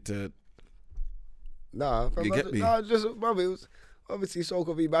you wanted to. Nah, you get me? Nah, just, probably, it was obviously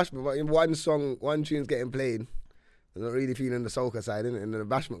Soca v Bashment, but in one song, one tune's getting played. I'm not really feeling the Soca side, innit? And then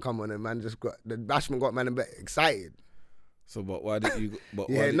the Bashment come on and man the Bashment got man a bit excited. So, but why didn't you? But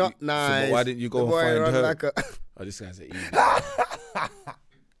yeah, not nice. So, why didn't you go and find her? Like oh, this guy's an idiot.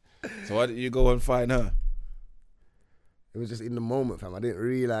 So why didn't you go and find her? It was just in the moment, fam. I didn't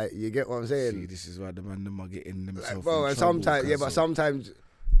really like. You get what I'm saying? See, this is why the man them are getting themselves. Like, bro, and sometimes, but sometimes,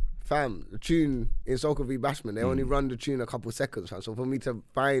 fam, the tune in Soca v Bashment, they only run the tune a couple seconds, fam. So for me to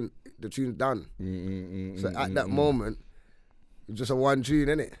find the tune done, so at that moment, it's just a one tune,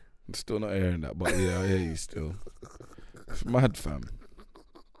 innit? I'm still not hearing that, but yeah, I hear you still. It's mad, fam.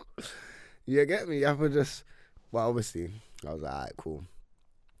 You get me? You have to just. Well, obviously, I was like, alright, cool.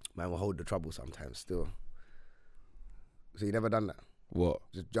 Man will hold the trouble sometimes still. So you never done that? What?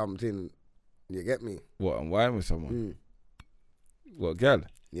 Just jumped in. You get me? What? And whine with someone? What, gal?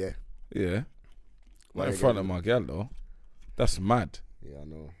 Yeah. Yeah. Not in front of my gal though. That's mad. Yeah, I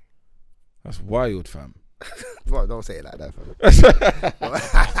know. That's wild, fam. Well, don't say it like that, fam.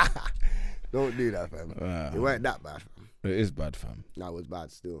 Don't do that, fam. It weren't that bad, fam. It is bad, fam. No, it was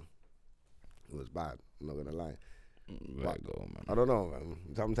bad still. It was bad. I'm not gonna lie. Let it go, man. I don't know, man.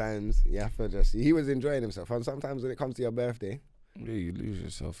 Sometimes you have to just. He was enjoying himself, and sometimes when it comes to your birthday, yeah, you lose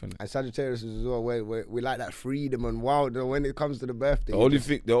yourself in it. And Sagittarius as well, where we like that freedom and wild. When it comes to the birthday,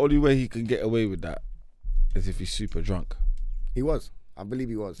 the only way he can get away with that as if he's super drunk. He was. I believe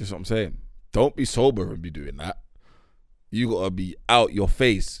he was. That's what I'm saying. Don't be sober and be doing that. You gotta be out your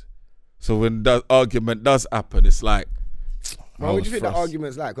face. So when that argument does happen, it's like, What would you think that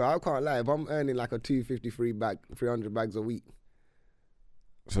argument's like? 'Cause I can't lie. If I'm earning like a 253 bag, 300 bags a week.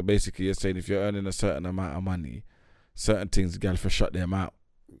 So basically, you're saying if you're earning a certain amount of money, certain things, gal for shut them out.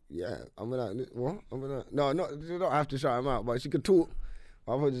 Yeah, I'm gonna what? I'm gonna you don't have to shut him out, but she could talk.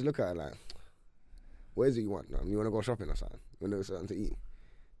 I'll probably just look at her like, what is it you want? You wanna go shopping or something? You wanna do something to eat?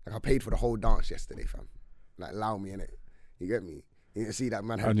 Like I paid for the whole dance yesterday, fam. Like allow me innit? You get me? You can see that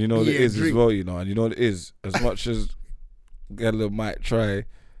man. And you know what it is as well, you know. And you know what it is. As much as Gella might try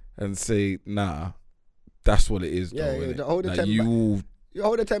and say nah, that's what it is. Yeah, though, yeah. Hold the like 10 you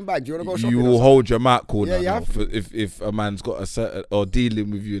hold the 10 bags. You wanna go shopping? You will hold your mouth call yeah, now. If a man's got a certain or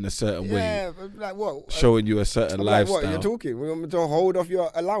dealing with you in a certain way. Yeah, like what? Showing you a certain lifestyle. Like what you're talking? We want me to hold off your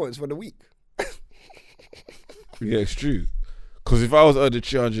allowance for the week? Yeah, it's true. Because if I was earning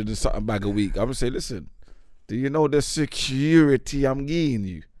 300 and something bag a week, I'm gonna say, listen, do you know the security I'm giving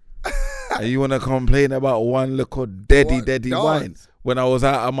you? And you wanna complain about one little daddy wine when I was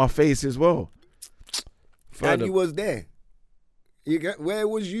out of my face as well? And you was there. Where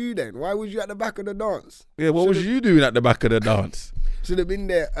was you then? Why was you at the back of the dance? Yeah, what was you doing at the back of the dance? Should have been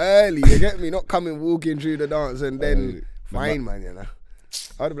there early, you get me? Not walking through the dance and then fine, man, you know.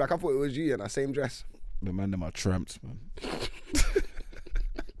 I would be like, I thought it was you, same dress. The man, them are tramps, man.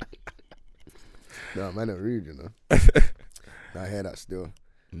 No, man, are rude, you know. I hear that still.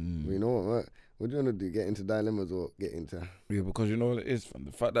 You know what do you want to do? Get into dilemmas or get into... Yeah, because you know what it is, fam.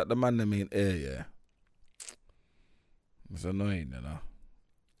 The fact that the man them ain't air, yeah. It's annoying, you know.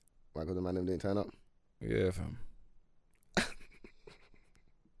 Why, because the man them didn't turn up? Yeah, fam.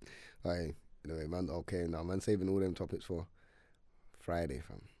 Alright, anyway, man, okay, now, man, saving all them topics for Friday,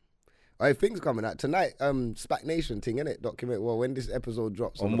 fam. Alright, things coming out. Tonight, SPAC Nation thing, innit? Document, well, when this episode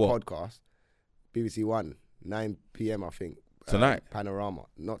drops on the podcast, BBC One, 9 p.m, I think. Tonight? Panorama.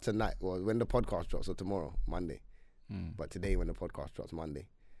 Not tonight, well, when the podcast drops, or tomorrow, Monday. But today, when the podcast drops, Monday.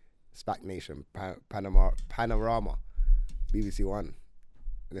 SPAC Nation, Panorama. BBC One.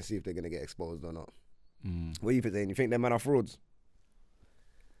 Let's see if they're going to get exposed or not. What are you saying? You think them men are frauds?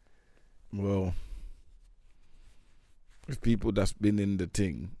 Well, if people that's been in the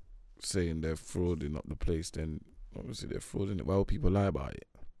thing saying they're frauding up the place, then obviously they're frauding it. Why would people lie about it?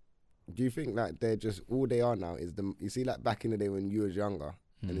 Do you think like they're just, all they are now is you see like back in the day when you was younger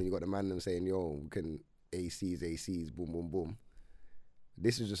and then you got the man them saying, yo, we can ACs, boom, boom, boom.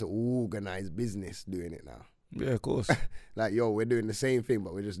 This is just an organised business doing it now. Yeah, of course. Like, yo, we're doing the same thing,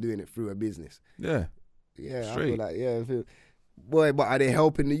 but we're just doing it through a business. Yeah. Yeah, straight. I feel like, yeah. Boy, but are they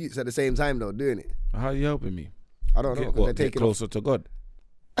helping the youths at the same time, though, doing it? How are you helping me? I don't know. What, get closer to God?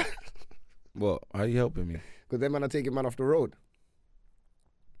 What? How are you helping me? Because them man are taking man off the road.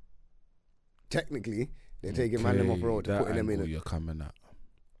 Technically, they're taking man them off the road, putting them in. You're coming at.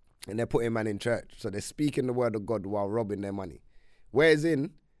 And they're putting man in church. So they're speaking the word of God while robbing their money. Whereas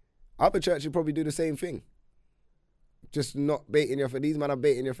in other churches, you probably do the same thing. Just not baiting your face. These men are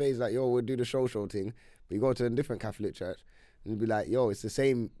baiting your face like, yo, we'll do the show thing. But you go to a different Catholic church and you'll be like, yo, it's the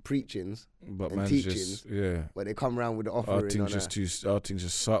same preachings and teachings. But they come around with the offering. Our thing's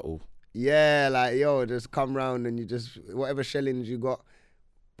just subtle. Yeah, like, yo, just come round and you just, whatever shillings you got.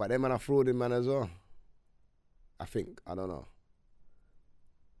 But them man are frauding man as well. I think. I don't know.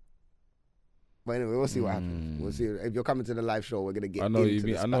 But anyway, we'll see what happens. We'll see. If you're coming to the live show, we're going to get into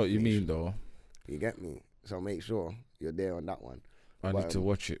the I know what you mean, though. You get me? So make sure you're there on that one. I need to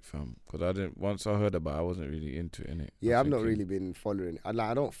watch it, fam. Because once I heard about it, I wasn't really into it, innit? Yeah, I've not really been following it.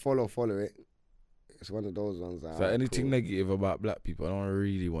 I don't follow it. It's one of those ones that... So anything negative about black people, I don't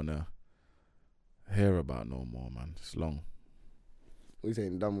really want to hear about no more, man. It's long. What are you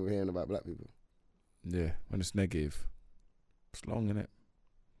saying? Done with hearing about black people? Yeah, when it's negative. It's long, innit?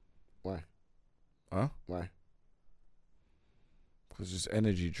 Why? Huh? Why? Because it's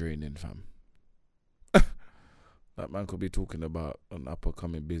energy draining, fam. That man could be talking about an up and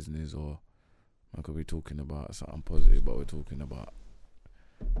coming business, or man could be talking about something positive, but we're talking about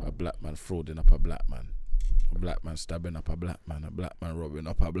a black man frauding up a black man, a black man stabbing up a black man, a black man robbing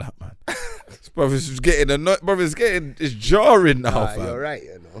up a black man. It's getting annoying. It's jarring now, fam. You're right,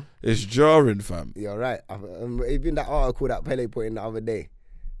 you know. It's jarring, fam. You're right. Even that article that Pele put in the other day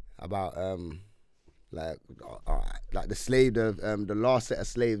about like the slave, the last set of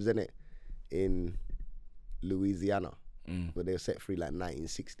slaves, innit, in Louisiana, but they were set free like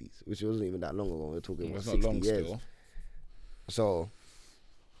 1960s, which wasn't even that long ago. We were talking about 60 years. Still. So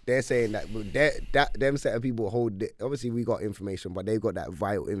they're saying that them set of people hold it. Obviously, we got information, but they've got that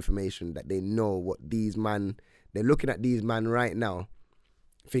vital information that they know what these man. They're looking at these man right now,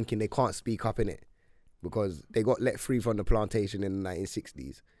 thinking they can't speak up in it because they got let free from the plantation in the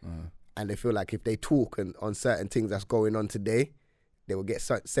 1960s, and they feel like if they talk on certain things that's going on today, they will get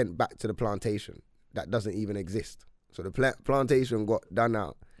sent back to the plantation that doesn't even exist. So the plantation got done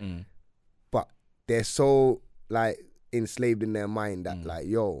out, but they're so like enslaved in their mind that like,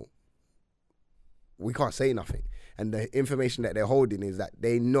 yo, we can't say nothing. And the information that they're holding is that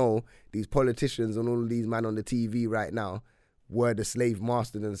they know these politicians and all of these men on the TV right now were the slave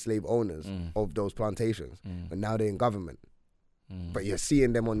masters and the slave owners of those plantations, but now they're in government. But you're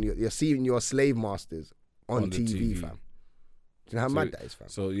seeing them you're seeing your slave masters on TV, fam. Do you know how mad that is, fam?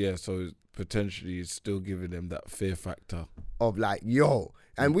 So potentially it's still giving them that fear factor of like, yo,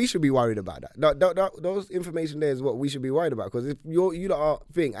 and we should be worried about that. Those information there is what we should be worried about, because if you lot are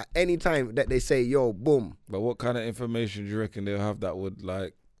thing at any time that they say, yo, boom. But what kind of information do you reckon they'll have that would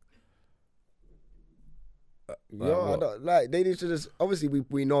like? Yo, I don't, like they need to just obviously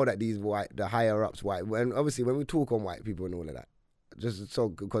we know that these the higher ups white, and obviously when we talk on white people and all of that, just so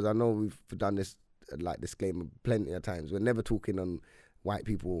because I know we've done this like disclaimer plenty of times, we're never talking on white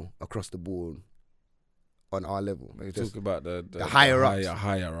people across the board on our level. You talk about the higher ups,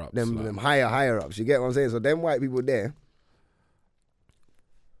 higher ups, them higher ups. You get what I'm saying? So them white people there,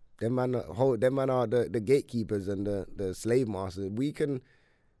 them man are the gatekeepers and the slave masters. We can,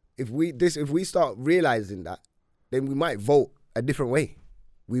 if we start realizing that, then we might vote a different way.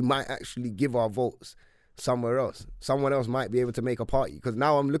 We might actually give our votes somewhere else. Someone else might be able to make a party. Because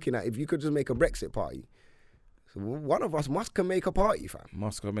now I'm looking at, if you could just make a Brexit party, so one of us can make a party, fam.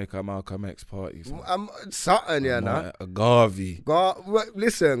 Must can make a Malcolm X party. Something, you know. A Garvey.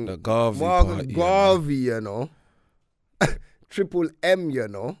 Listen. The Garvey party. Garvey, you know. Triple M, you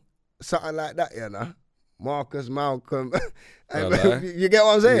know. Something like that, you know. Marcus, Malcolm. You get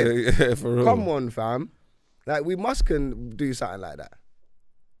what I'm saying? Yeah, for real. Come on, fam. Like, we can do something like that.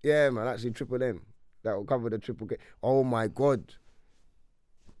 Yeah, man, actually, Triple M. That will cover the Triple K. Oh, my God.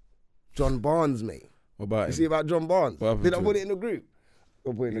 John Barnes, mate. What about him? You see about John Barnes? Did I put it in the group?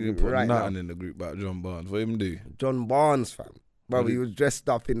 I'll put it in the group right now. Nothing in the group about John Barnes. What him do? John Barnes, fam. Bro, he was dressed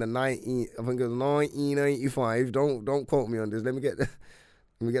up in the 1985. Don't quote me on this. Let me get the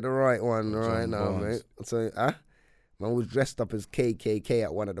right one right now, mate. So, man was dressed up as KKK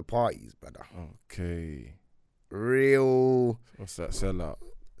at one of the parties, brother. Okay. Real. What's that? Sellout.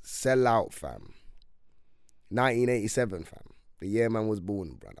 Sellout, fam. 1987, fam. The year man was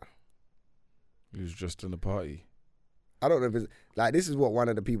born, brother. He was just in the party. I don't know if it's like, this is what one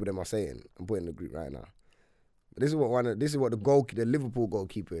of the people them are saying. I'm putting in the group right now. This is what the Liverpool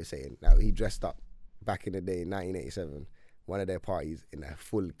goalkeeper is saying. Now he dressed up back in the day, 1987, one of their parties in a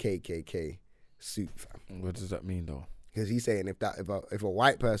full KKK suit, fam. What does that mean though? Because he's saying if a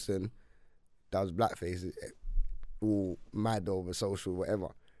white person does blackface, all mad over social whatever,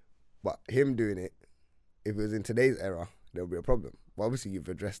 but him doing it, if it was in today's era, there'll be a problem. But obviously you've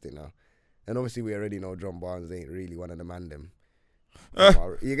addressed it now. And obviously we already know John Barnes ain't really one of the man them.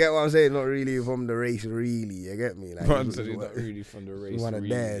 You get what I'm saying? Not really from the race, really. You get me? Like, Barnes said he's not really from the race. One of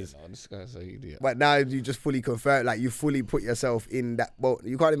theirs. This guy's an idiot. But now you just fully confirm, like you fully put yourself in that boat.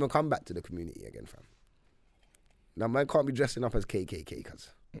 You can't even come back to the community again, fam. Now man can't be dressing up as KKK, cuz.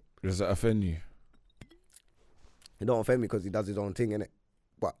 Does that offend you? It don't offend me because he does his own thing, innit?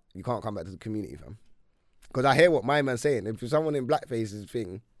 But you can't come back to the community, fam. Because I hear what my man's saying. If someone in blackface's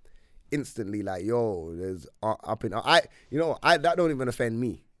thing, instantly like, yo, there's up in that don't even offend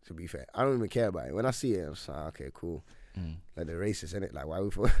me, to be fair. I don't even care about it. When I see it, I'm just like, okay, cool. Like they're racist, innit? Like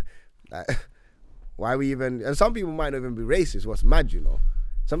why we even, and some people might not even be racist. What's mad, you know?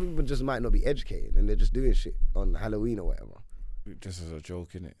 Some people just might not be educated and they're just doing shit on Halloween or whatever. Just as a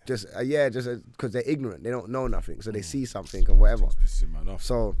joke, innit? Just because they're ignorant. They don't know nothing. So they see something and whatever. Pissing man off.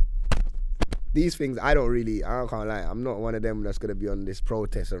 So these things, I can't lie. I'm not one of them that's going to be on this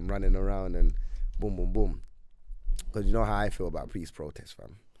protest and running around and boom, boom, boom. Because you know how I feel about peace protests,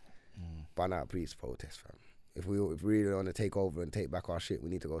 fam. But not peace protests, fam. If we really want to take over and take back our shit, we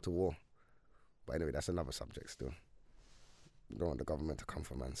need to go to war. But anyway, that's another subject still. We don't want the government to come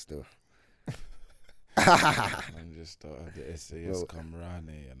for man still. Man, just have the SAS come round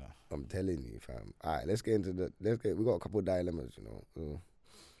here, you know. I'm telling you, fam. All right, we got a couple of dilemmas, you know.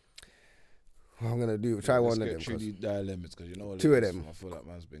 What I'm going to do, try one of them. Let's get through these dilemmas, because you know what two of them. I feel like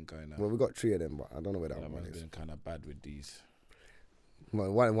man's been kind of... Well, we got three of them, but I don't know where that one man's is. been kind of bad with these.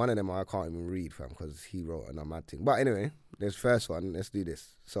 Well, one of them I can't even read, fam, because he wrote a mad thing. But anyway, this first one, let's do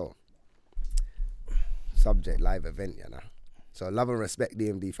this. So, subject, live event, you know. So love and respect,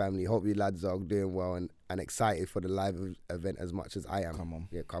 DMD family. Hope you lads are doing well and excited for the live event as much as I am. Come on.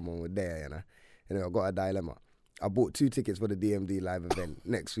 Yeah, come on, we're there, you know. Anyway, I've got a dilemma. I bought 2 tickets for the DMD live event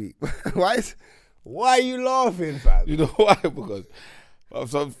next week. Why are you laughing, fam? You know why? Because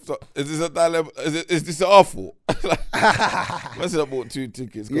is this a dilemma? Is this our fault? I said I bought 2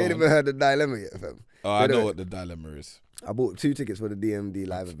 tickets. You ain't even heard the dilemma yet, fam. Oh, I know what the dilemma is. I bought 2 tickets for the DMD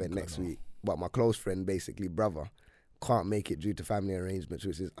live event next week, but my close friend, basically brother, can't make it due to family arrangements,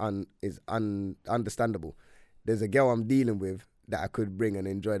 which is understandable. There's a girl I'm dealing with that I could bring and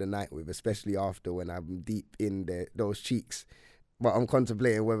enjoy the night with, especially after when I'm deep in those cheeks. But I'm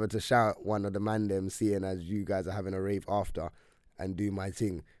contemplating whether to shout one of the man them, seeing as you guys are having a rave after, and do my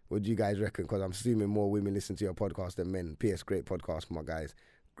thing. What do you guys reckon? Because I'm assuming more women listen to your podcast than men. P.S. Great podcast for my guys.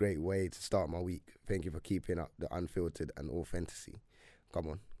 Great way to start my week. Thank you for keeping up the unfiltered and authenticity. Come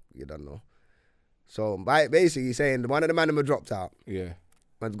on, you don't know. So basically saying one of the man them dropped out. Yeah.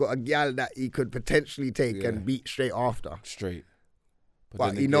 Man's got a gal that he could potentially take and beat straight after. Straight.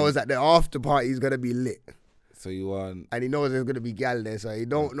 But he knows that the after party is going to be lit. So you want... And he knows there's going to be gal there, so he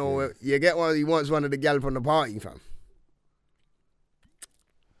don't know... You get one, he wants one of the gal from the party, fam.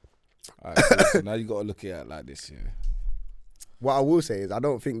 Alright, so now you got to look at it like this, yeah. What I will say is I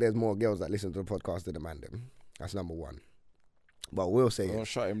don't think there's more girls that listen to the podcast than the man them. That's number one. But I will say... Don't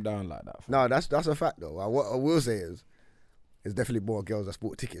shut him down like that, fam. No, that's a fact, though. What I will say is there's definitely more girls that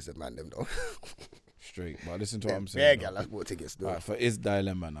bought tickets than man them, though. Straight. But listen to what I'm saying. Yeah, girl that bought tickets, though. Alright, for his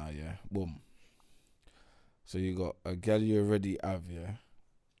dilemma now, yeah. Boom. So you got a girl you already have, yeah.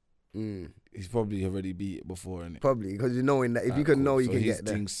 He's probably already beat it before, innit? Probably, because you knowing that if you can know, you so can his get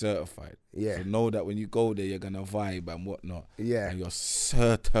there. thing's certified. Yeah. So know that when you go there, you're gonna vibe and whatnot. Yeah. And you're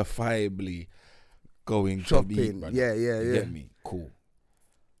certifiably going Shopping. to beat, brother. Yeah. You get me? Cool.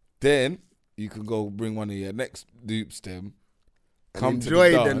 Then you can go bring one of your next dupes them. Come and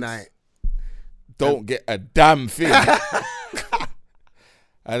enjoy to the, the dance, night. Don't get a damn thing.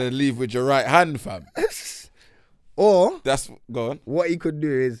 And then leave with your right hand, fam. Or Go on. what he could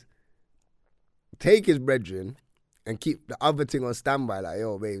do is take his brethren and keep the other thing on standby. Like,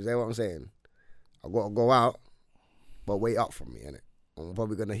 yo, babes, you know what I'm saying? I got to go out, but wait up for me, innit? I'm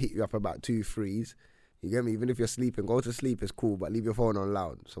probably going to hit you up about 2 3s. You get me? Even if you're sleeping, go to sleep is cool, but leave your phone on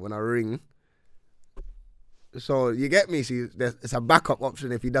loud. So when I ring... So you get me? See, it's a backup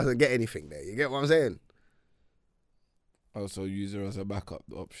option if he doesn't get anything there. You get what I'm saying? Also use her as a backup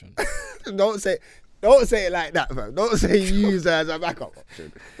option. Don't say it like that, fam. Don't say you use her as a backup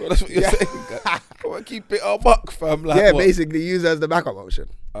option. Well, that's what you're saying. I want to keep it a buck, fam. Like, yeah, what? basically use her as the backup option.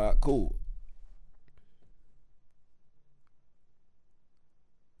 Cool.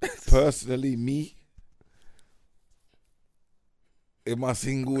 Personally, me, in my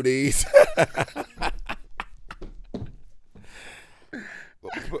single days,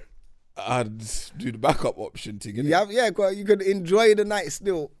 I'd do the backup option thing. Yeah, you could enjoy the night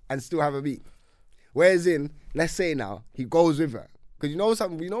still and still have a beat. Whereas let's say now, he goes with her. Because you know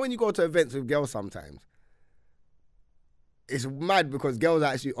when you go to events with girls sometimes, it's mad because girls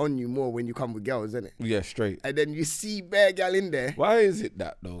are actually on you more when you come with girls, isn't it? Yeah, straight. And then you see bare gal in there. Why is it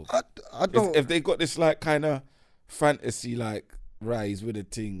that though? I don't... If they got this like kind of fantasy like rise with a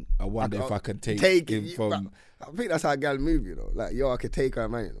thing, I wonder if I can take him from... I think that's how gal move, you know. Like, yo, I could take her,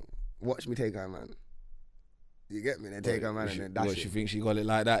 man, you know. Watch me take her, man. You get me? Then take her, man, and then dash it. She thinks she got it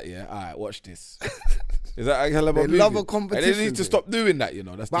like that, yeah? All right, watch this. Is that a hell of a They movie? love a competition. And they need to stop doing that, you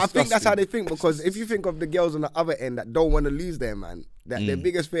know. That's But disgusting. I think that's how they think, because if you think of the girls on the other end that don't want to lose their man, that their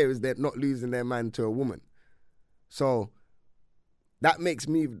biggest fear is they're not losing their man to a woman. So that makes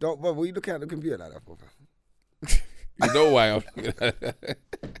me... What are you looking at the computer like that for? You know why I'm...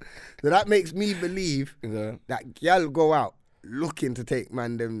 So that makes me believe that gal go out looking to take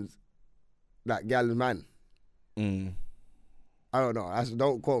that gal's man. I don't know.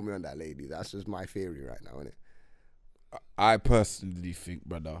 Don't quote me on that, lady. That's just my theory right now, innit? I personally think,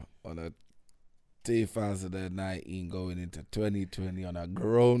 brother, on a 2019 going into 2020 on a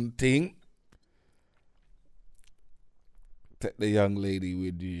grown thing, take the young lady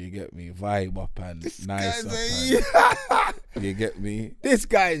with you get me? Vibe up and nice up and, you get me? This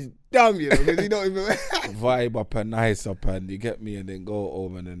guy's dumb, you know, because he don't even... Vibe up and nice up and, you get me? And then go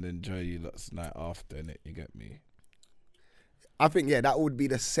home and then enjoy you lot's night after, innit? You get me? I think, yeah, that would be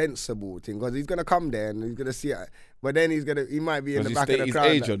the sensible thing, because he's going to come there and he's going to see it. But then he might be in the back of the crowd.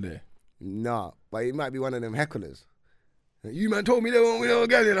 Does he state his age on there? Nah, but he might be one of them hecklers. You man told me they won't win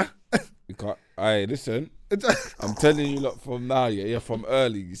again, you know? You can't... Aye, listen. I'm telling you, lot, from now, yeah, from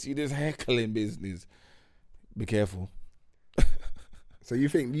early. You see this heckling business. Be careful. So you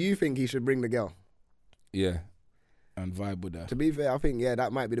think he should bring the girl? Yeah. and vibe with her. To be fair, I think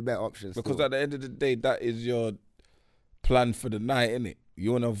that might be the better option. Because still. at the end of the day, that is your plan for the night, innit?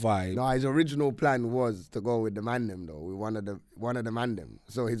 You want to vibe. No, his original plan was to go with the mandem though, with one of the mandem.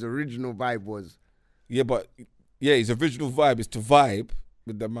 So his original vibe was. Yeah, but his original vibe is to vibe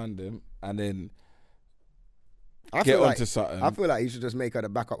with the mandem and then get onto something. I feel like he should just make her the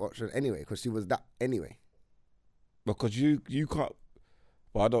backup option anyway, because she was that anyway. Because you can't.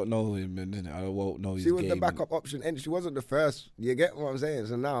 Well, I don't know him, and I won't know his game. She was the backup option, and she wasn't the first. You get what I'm saying?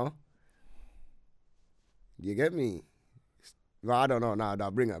 So now, you get me? No, I don't know. Nah,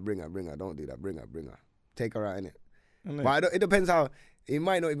 bring her. Don't do that. Bring her. Take her out, innit? But it depends how. He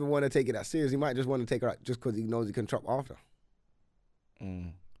might not even want to take it that serious. He might just want to take her out just because he knows he can chop after.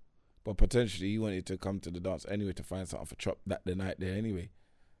 But potentially, he wanted to come to the dance anyway to find something for chop that the night there anyway.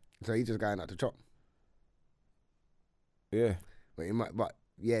 So he's just going out to chop. Yeah. But he might. But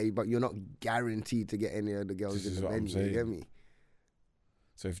you're not guaranteed to get any of the girls in the venue. You get me?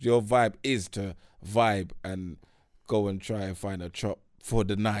 So if your vibe is to vibe and go and try and find a chop for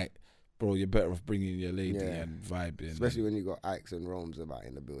the night, bro, you're better off bringing your lady and vibing. Especially when you got Ikes and Rome's about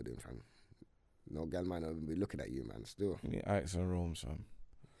in the building, fam. No girl might not even be looking at you, man, still. Yeah, Ikes and Rome's, fam.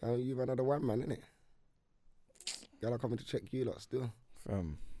 Oh, you've another one, man, innit? Girl are coming to check you lot still.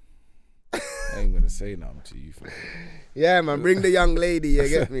 Fam. I ain't going to say nothing to you, fam. Yeah, man, bring the young lady, you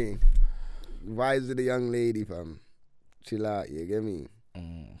get me? Vibes with the young lady, fam. Chill out, you get me?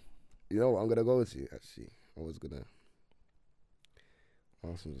 You know what I'm going to go to, actually? My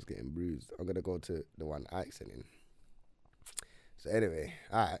husband was getting bruised. I'm going to go to the one Ike's in. So anyway,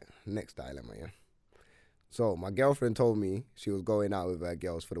 all right, next dilemma, yeah. So my girlfriend told me she was going out with her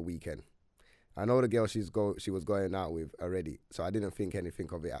girls for the weekend. I know the girl she was going out with already, so I didn't think anything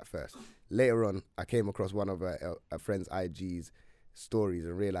of it at first. Later on, I came across one of her friend's IG's stories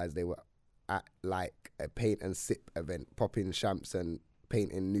and realised they were at like a paint and sip event, popping champs and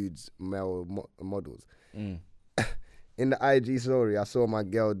painting nudes male models. In the IG story, I saw my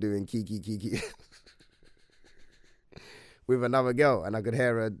girl doing kiki with another girl, and I could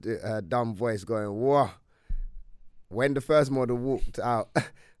hear her dumb voice going, "Whoa!" When the first model walked out,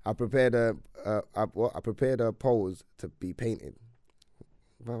 I prepared a pose to be painted.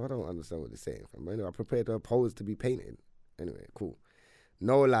 Well, I don't understand what they're saying. Anyway, I prepared a pose to be painted. Anyway, cool.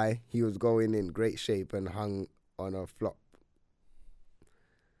 No lie, he was going in great shape and hung on a flop.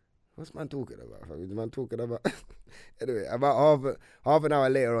 What's man talking about? Is man talking about? Anyway, about half an hour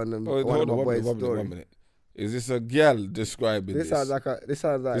later on one of my boys' story. 1 minute. Is this a girl describing this? This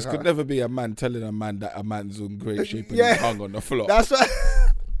sounds like. This could never be a man telling a man that a man's in great shape and Yeah. he's hung on the floor. That's what.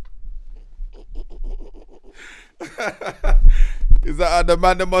 Is that how the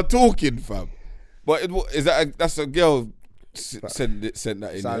man them are talking, fam? But that's a girl sent that in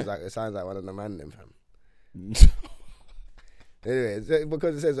It sounds like one of the man them, fam. there. Anyway,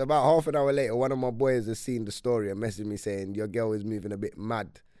 because it says about half an hour later, one of my boys has seen the story and messaged me saying your girl is moving a bit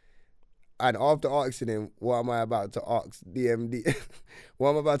mad. And after asking him, what am I about to ask DMD?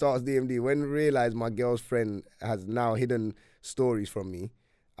 When I realised my girl's friend has now hidden stories from me,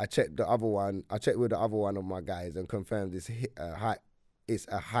 I checked with the other one of my guys and confirmed it's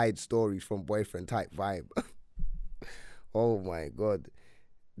a hide stories from boyfriend type vibe. Oh my God.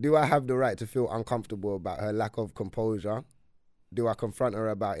 Do I have the right to feel uncomfortable about her lack of composure? Do I confront her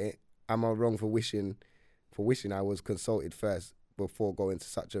about it? Am I wrong for wishing I was consulted first before going to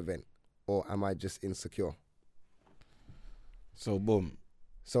such an event? Or am I just insecure? So boom.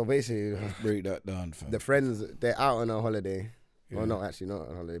 So basically, let's break that down, fam. The friends, they're out on a holiday. Yeah. Well, not actually, not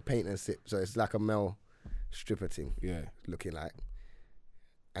on a holiday. Paint and sip. So it's like a male stripper thing. Yeah. Looking like.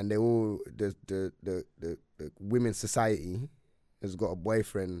 And they all, the women's society has got a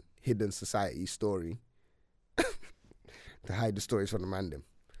boyfriend, hidden society story. To hide the stories from the man them.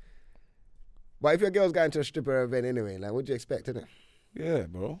 But if your girl's going to a stripper event anyway, like, what do you expect, innit? Yeah,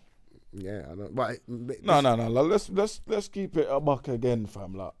 bro. Yeah, I don't. But No. Like, let's keep it a buck again,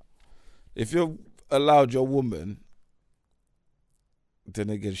 fam. Like, if you allowed your woman,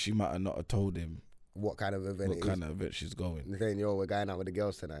 then again, she might have not have told him what kind of event what kind of event she's going. And saying, yo, we're going out with the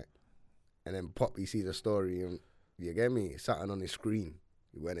girls tonight, and then pop, he sees a story, and you get me, something on his screen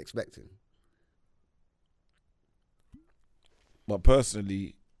you weren't expecting. But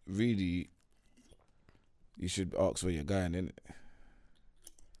personally, really, you should ask where you're going, innit?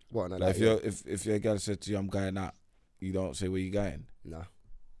 What? No, Like if your girl said to you, I'm going out, you don't say where you going. Nah.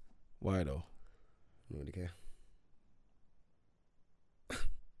 Why though? I don't really care. But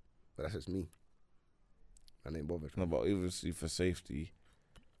that's just me. I ain't bothered. No, but obviously for safety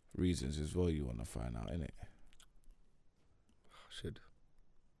reasons as well, you want to find out, innit? Should.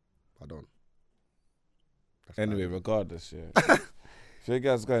 I don't. Anyway, regardless, yeah. If your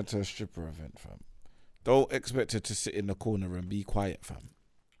girl's going to a stripper event, fam, don't expect her to sit in the corner and be quiet, fam.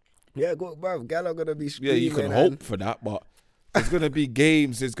 Yeah, go, bruv. Gal are gonna be Yeah, screaming. you can hope for that, but there's gonna be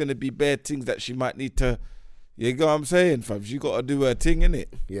games. There's gonna be bare things that she might need to. You know what I'm saying, fam? She got to do her thing, innit?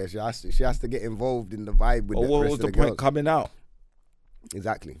 Yeah, she has to get involved in the vibe with Or the what rest was of the the point girls. coming out?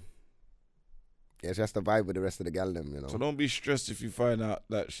 Exactly. Yeah, she has to vibe with the rest of the gal them, you know. So don't be stressed if you find out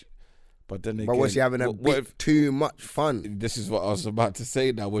that. But then again, But was she having a what bit if, too much fun? this is what I was about to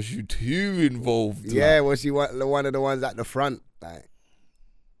say. Now, was you too involved? Yeah, like? was she one of the ones at the front? Like,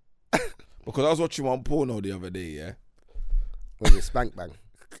 Because I was watching one porno the other day. Yeah, was it Spank Bang?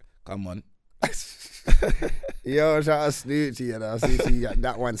 come on. Yo, shout out Snoochie, you know. See,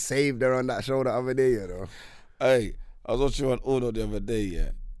 that one saved her on that show the other day, you know. Hey, I was watching one porno the other day. Yeah,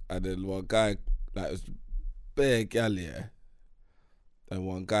 and then one guy, like, it was bare gal, yeah. And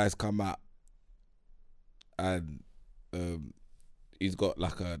one guy's come out and he's got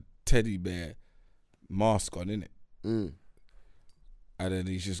like a teddy bear mask on, innit? Mm. And then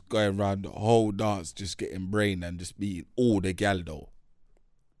he's just going around the whole dance, just getting brain and just beating all the gal though.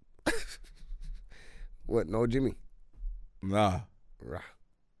 What, no Jimmy? Nah. Rah.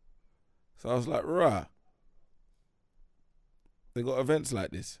 So I was like, rah. They got events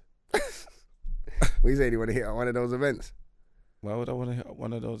like this. What you saying, you want to hit on one of those events? Why would I want to hit up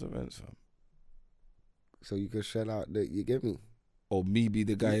one of those events, fam? So you could shell out that you get me? Or me be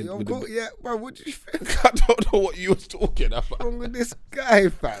the guy Yo, with go, the... yeah, bro, what you think? I don't know what you was talking about. What's wrong with this guy,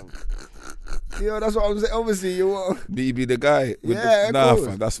 fam? Yo, that's what I'm saying. Obviously, you want... Me be the guy with Yeah, the... Nah, course.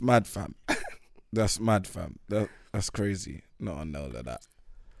 fam, that's mad, fam. That's mad, fam. That's crazy. Not on all of that.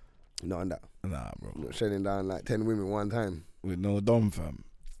 Not on that. Nah, bro. Not shelling down like 10 women one time. With no dom, fam.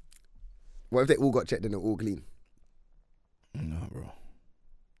 What if they all got checked and they're all clean? Nah, bro.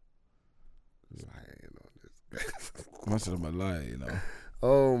 Like, you know, Most of them are lie, you know.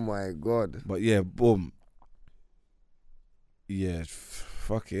 oh my God. But yeah, boom. Yeah,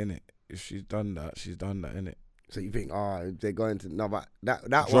 fuck it, innit? If she's done that, innit? So you think, they're going to... No, but that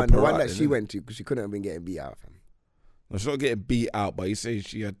Drop one, her the one out that then, she innit? went to, because she couldn't have been getting beat out, fam. No, she's not getting beat out, but he says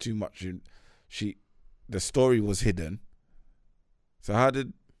she had too much. The story was hidden. So how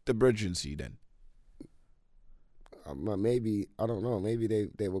did the brethren see then? Maybe, I don't know, maybe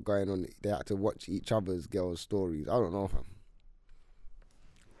they were going on, they had to watch each other's girls' stories. I don't know, fam.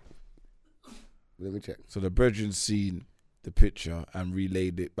 Let me check. So the brethren seen the picture and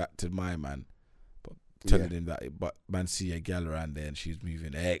relayed it back to my man, but telling him that but man see a gal around there and she's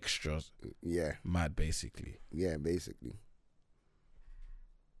moving extra Yeah. mad, basically. Yeah, basically.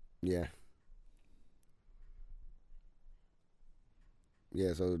 Yeah.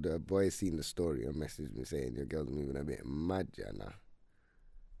 Yeah, so the boy seen the story and messaged me saying your girl's moving a bit mad, yeah, nah.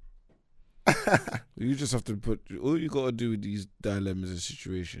 You just have to all you gotta do with these dilemmas and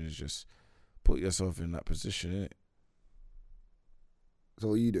situations is just put yourself in that position, innit? So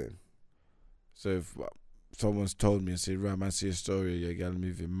what are you doing? So if someone's told me and said, right, man, see a story of your gal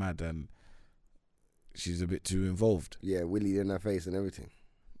moving mad and she's a bit too involved. Yeah, Willie in her face and everything.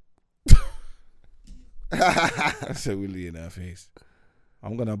 I said Willie in her face.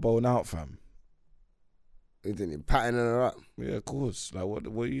 I'm gonna bone out, fam. Isn't it? Patting her up. Yeah, of course. Like, what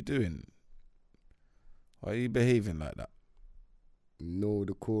are you doing? Why are you behaving like that? No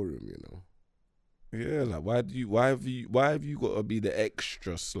decorum, you know. Yeah, like why have you got to be the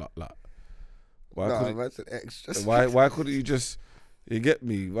extra slut? Like, That's an extra. why couldn't you just? You get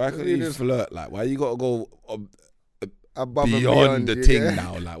me? Why couldn't you just flirt? Like, why you got to go above and beyond the you thing get?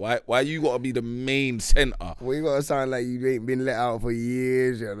 now? Like, why you got to be the main center? Well, you gotta sound like you ain't been let out for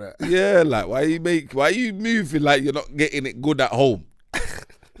years, you know. Yeah, like why you moving like you're not getting it good at home?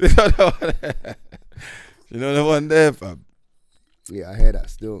 You know the one there, fam. Yeah, I hear that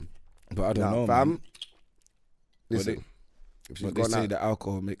still. But I don't know, fam. man. Listen, if she's But they gone say out, that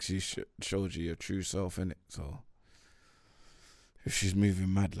alcohol makes you shows you your true self, innit? So if she's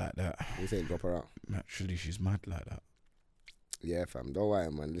moving mad like that, they say drop her out. naturally she's mad like that. Yeah, fam. Don't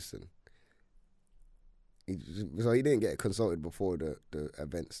worry, man. Listen. So he didn't get consulted before the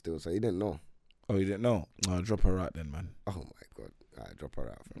event still, so he didn't know. Oh, you didn't know? I'll drop her out then, man. Oh my God. Alright, drop her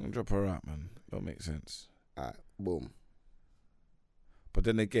out, fam. Drop her out, man. Don't make sense. Alright, boom. But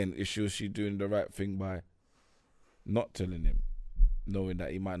then again, is she doing the right thing by not telling him, knowing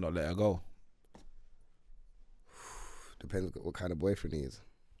that he might not let her go? Depends what kind of boyfriend he is.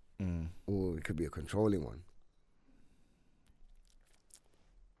 Or it could be a controlling one.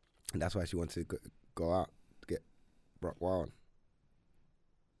 And that's why she wanted to go out to get Brock Wild.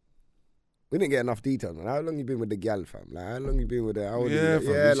 We didn't get enough details, man. How long you been with the gal, fam? Like, how long you been with her? How old Yeah, you?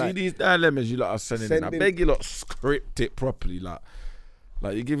 fam. Yeah, You like, see these dilemmas you lot are sending. I beg you lot, script it properly. Like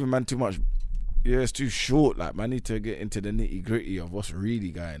you're giving man too much. Yeah, it's too short. Like, man, need to get into the nitty gritty of what's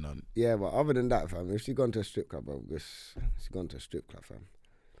really going on. yeah, but other than that, fam, if she gone to a strip club, bro, she gone to a strip club, fam.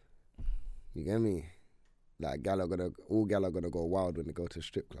 You get me? Like, all gal are gonna go wild when they go to a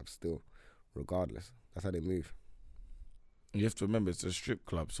strip club still, regardless. That's how they move. You have to remember it's a strip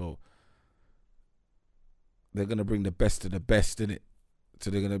club, so they're gonna bring the best of the best, innit?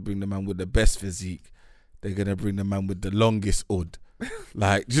 So they're gonna bring the man with the best physique. They're gonna bring the man with the longest hood.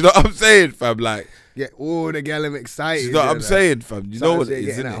 Like, do you know what I'm saying, fam? Like, Get all the gal excited. do you know what I'm saying, fam? You know what it is,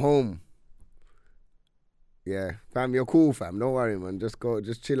 getting at innit? home. Yeah, fam, you're cool, fam. Don't worry, man.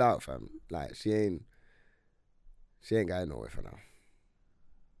 Just chill out, fam. Like, she ain't going nowhere for now.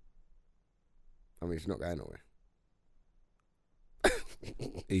 I mean, she's not going nowhere.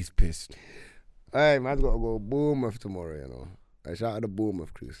 He's pissed. Hey, man's got to go Bournemouth tomorrow, you know. I shout out the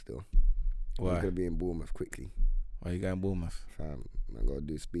Bournemouth crew still. Why? I'm going to be in Bournemouth quickly. Why you going Bournemouth? Fam, I got to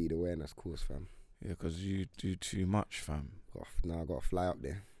do speed awareness course, fam. Yeah, because you do too much, fam. Now I got to fly up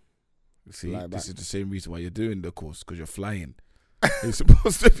there. See, Fly this back. is the same reason why you're doing the course, because you're flying. You're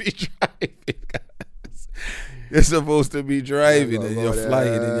supposed to be driving, guys. You're supposed to be driving and you're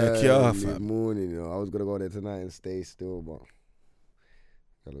flying in your car, fam. Morning, you know. I was going to go there tonight and stay still, but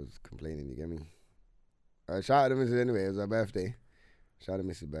I was complaining, you get me? Shout out to Mrs. anyway, it was her birthday. Shout out to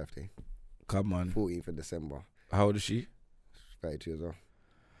Mrs. birthday. Come on. 14th of December. How old is she? 32 years old.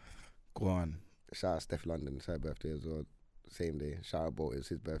 Go on. Shout out Steph London, it's her birthday as well. Same day. Shout out Bolt, it was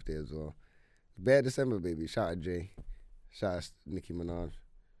his birthday as well. Bare December, baby. Shout out Jay. Shout out Nicki Minaj.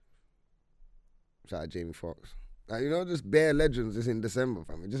 Shout out Jamie Foxx. Like, you know, just bare legends is in December,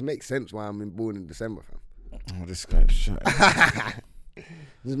 fam. It just makes sense why I'm born in December, fam. Oh, this guy's shut.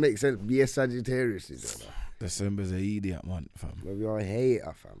 Just makes sense. Be a Sagittarius, you know. December's an idiot month, fam. But we all hate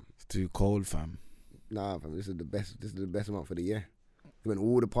her, fam. It's too cold, fam. Nah, fam. This is the best month of the year. When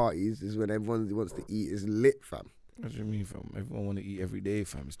all the parties, this is when everyone wants to eat. It's lit, fam. What do you mean, fam? Everyone want to eat every day,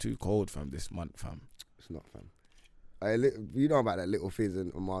 fam. It's too cold, fam, this month, fam. It's not, fam. You know about that Little Fizz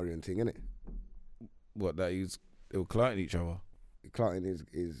and Omarion thing, innit? What, that they were climbing each other? Clartin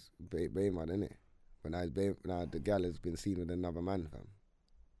is Bayman, innit? But now the gal has been seen with another man, fam.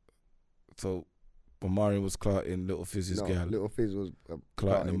 So, Omarion was clarting Little Fizz's gal. Little Fizz was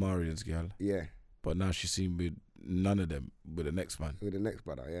Clarting Omarion's gal. Yeah. But now she's seen with none of them, with the next man. With the next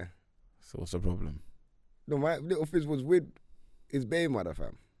brother, yeah. So what's the problem? No, my Little Fizz was with his baby mother,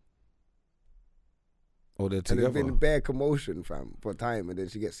 fam. Oh, they're And together? there's been bare commotion, fam, for time. And then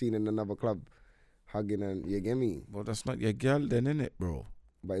she gets seen in another club hugging and, you get me? Well, that's not your gal then, innit, bro?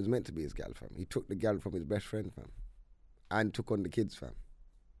 But it's meant to be his gal, fam. He took the gal from his best friend, fam. And took on the kids, fam.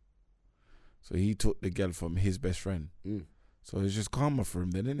 So he took the gal from his best friend. Mm. So it's just karma for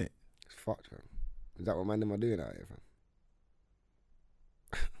him then, innit? It's fucked, fam. Is that what man them are doing out here,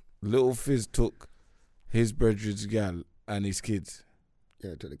 fam? Little Fizz took his brethren's gal and his kids.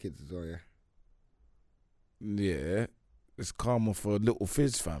 Yeah, took the kids as well, yeah. Yeah. It's karma for Little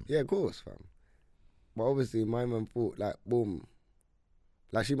Fizz, fam. Yeah, of course, fam. But obviously, my man thought, like, boom.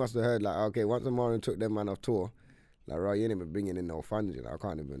 Like, she must have heard, like, okay, once Omarion took them man off tour, like, right, you ain't even bringing in no funds, you know. I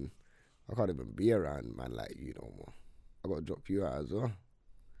can't even be around man like you no more. I got to drop you out as well.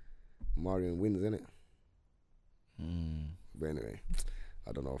 Omarion wins, innit? But anyway,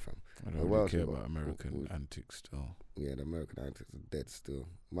 I don't know, fam. I don't really care about American antics still. Yeah, the American antics are dead still.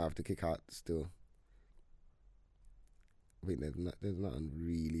 Might have to kick out still. I think there's nothing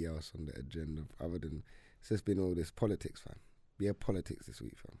really else on the agenda other than it's just been all this politics, fam. Yeah, politics this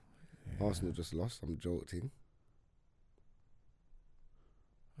week, fam. Yeah. Arsenal just lost. I'm jolting.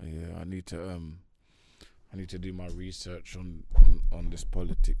 Yeah, I need to do my research on this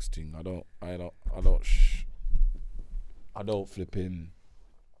politics thing. I don't flipping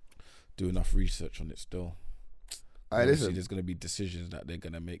do enough research on it still. Obviously, there's gonna be decisions that they're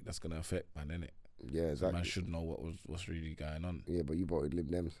gonna make that's gonna affect man, innit? Yeah, exactly. So man should know what's really going on. Yeah, but you voted Lib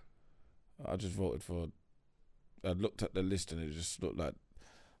Dems. I just voted for. I looked at the list and it just looked like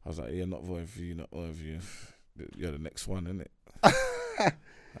I was like, yeah, not voting for you, not voting for you. You're the next one, innit?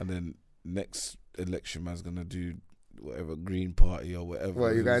 And then next election, man's gonna do whatever Green Party or whatever.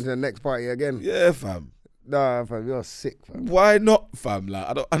 What, you going to the next party again? Yeah, fam. Nah, fam, you're sick, fam. Why not, fam? Like,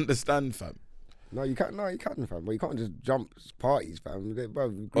 I don't understand, fam. No, you can't, fam. But you can't just jump parties, fam.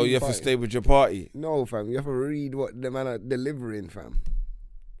 Oh, you have to stay with your party? No, fam. You have to read what the man are delivering, fam.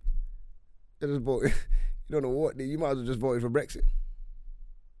 You just vote. You don't know what. You might as well just vote for Brexit.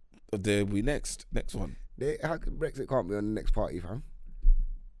 There we next one. How can Brexit can't be on the next party, fam?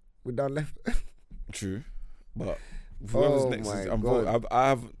 We're down left. True, but whoever's next is I'm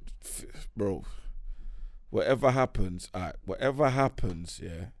voting. Bro. Whatever happens,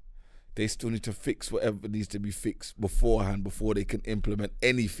 yeah, they still need to fix whatever needs to be fixed beforehand before they can implement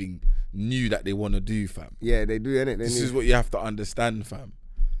anything new that they want to do, fam. Yeah, they do, innit? This is what you have to understand, fam.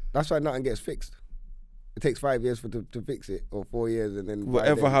 That's why nothing gets fixed. It takes 5 years to fix it, or 4 years, and then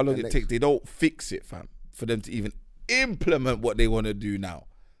how long it takes, they don't fix it, fam, for them to even implement what they want to do now.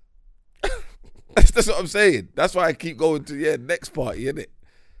 That's what I'm saying. That's why I keep going to next party, innit?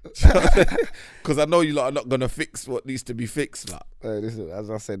 Because I know you lot are not gonna fix what needs to be fixed, like. Listen,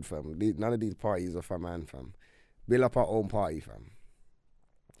 as I said, fam, none of these parties are for man, fam. Build up our own party, fam.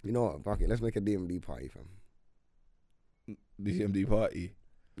 You know what? Fuck it. Let's make a DMD party, fam. DMD party.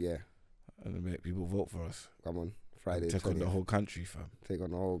 Yeah. And make people vote for us. Come on, Friday. Take 20th. On the whole country, fam. Take on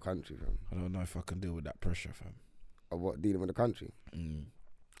the whole country, fam. I don't know if I can deal with that pressure, fam. Of what, dealing with the country?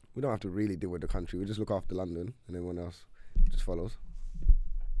 We don't have to really deal with the country. We just look after London, and everyone else just follows.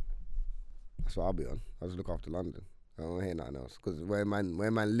 That's what I'll be on. I'll just look after London. I don't want to hear nothing else. Because where man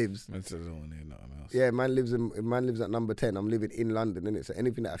lives... Man says I don't want to hear nothing else. Yeah, man lives at number 10. I'm living in London, innit? So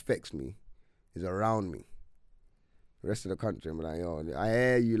anything that affects me is around me. The rest of the country, I'm like, yo, I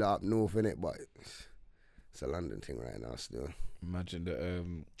hear you like up north, innit? But it's a London thing right now still. Imagine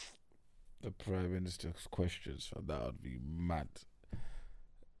the Prime Minister's questions. That would be mad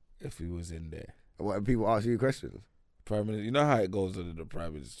if he was in there. What, if people ask you questions? Prime Minister, you know how it goes under the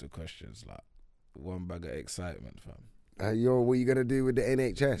Prime Minister questions, like one bag of excitement, fam. Yo, what you gonna do with the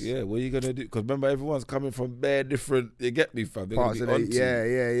NHS? Yeah, what you gonna do? Because remember, everyone's coming from bare different. You get me, fam? Parts of it.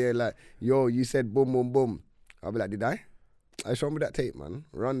 Yeah. Like, yo, you said boom, boom, boom. I'll be like, did I? Show me that tape, man.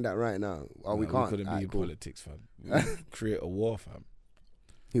 Run that right now. Oh, we can't. We couldn't be in politics, fam. We'd create a war, fam.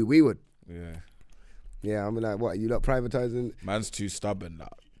 Who, we would? Yeah. Yeah, I'm like, what? You lot privatising? Man's too stubborn, like.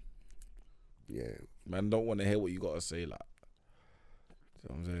 Yeah. Man don't want to hear what you got to say, like. You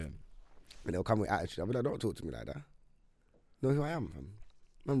know what I'm saying? And they'll come with attitude. I'll be like, don't talk to me like that. Know who I am, fam.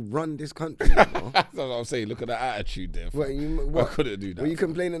 Man, run this country, you know? That's what I'm saying. Look at that attitude there, fam. What? I couldn't do that. What are you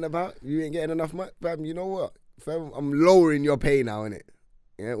complaining about? You ain't getting enough money? Fam, you know what? Fam, I'm lowering your pay now, innit?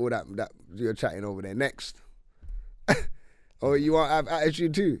 Yeah, all that you're chatting over there. Next. Or you want to have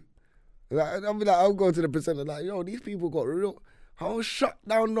attitude too? Like, I'll go to the presenter like, yo, these people got real... I'll shut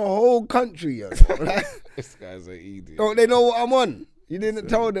down the whole country, you know? Like, this guy's an idiot. Don't they know what I'm on? You didn't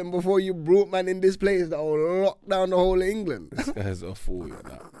tell them before you brought man in this place that will lock down the whole of England. This guy's a fool, you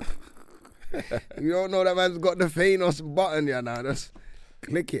know. You don't know that man's got the Thanos button, you know. Just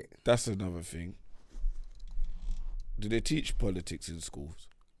click it. That's another thing. Do they teach politics in schools?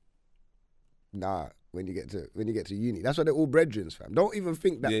 Nah, when you get to uni. That's why they're all brethren, fam. Don't even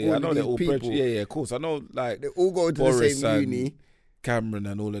think that I know they're all people... brethren. Yeah, of course. I know, like... They all go to Boris the same uni. Cameron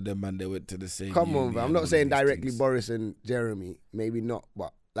and all of them, man, they went to the same Come uni. on, fam. I'm not saying directly things. Boris and Jeremy. Maybe not,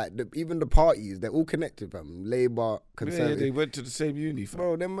 but... Like, even the parties, they're all connected, fam. Labour, Conservative. Yeah, they went to the same uni, fam.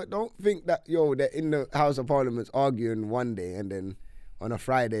 Bro, don't think that, they're in the House of Parliament arguing one day and then on a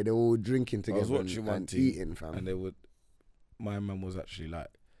Friday they're all drinking together. I was watching one team, eating, fam. And my man was actually, like,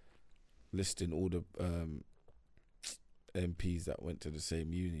 listing all the MPs that went to the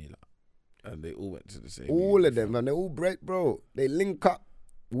same uni, like, and they all went to the same uni. All of them, man. They're all bro. They link up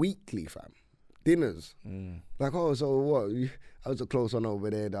weekly, fam. Dinners. Like, oh, so what? I was a close one over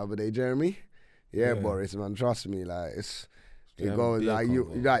there the other day, Jeremy. Yeah, Boris, man, trust me, like it goes like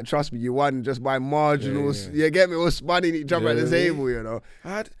you like trust me, you won just by marginals. Yeah. You get me? All spanning each other at the table, you know.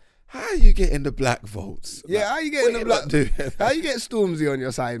 How are you getting the black votes? Yeah, how you getting the black? How you get Stormzy on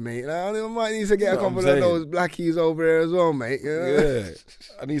your side, mate? Like, I might need to get a couple of those blackies over there as well, mate. You know? Yeah,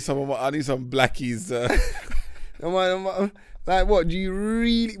 I need some blackies. Like, what? You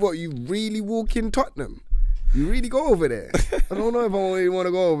really walk in Tottenham? You really go over there? I don't know if I really want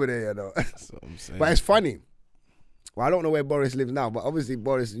to go over there, you know. That's what I'm saying. But it's funny. Well, I don't know where Boris lives now, but obviously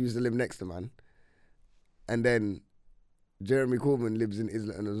Boris used to live next to man. And then Jeremy Corbyn lives in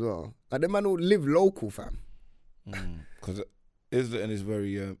Islington as well. Like, them man all live local, fam. Because Islington is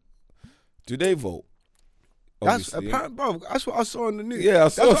very... do they vote? That's apparent, bro. That's what I saw on the news. Yeah, I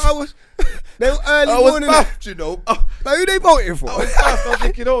saw. That's what I was. They were early morning. I was baffed, you know. Like, who they voting for? I was baffed. I was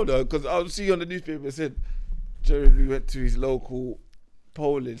thinking, hold on, because I was seeing on the newspaper it said Jeremy went to his local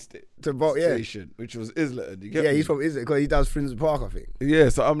polling station, which was Islington. You get me? He's from Islington because he does Fringe Park, I think. Yeah,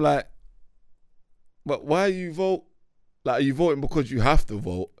 so I'm like, but why you vote? Like, are you voting because you have to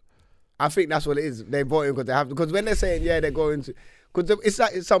vote? I think that's what it is. They're voting because they have to. Because when they're saying, they're going to... Because it's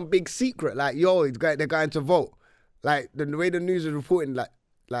like it's some big secret. Like, they're going to vote. Like, the way the news is reporting, like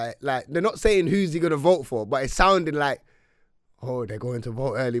they're not saying who's he going to vote for, but it's sounding like oh, they're going to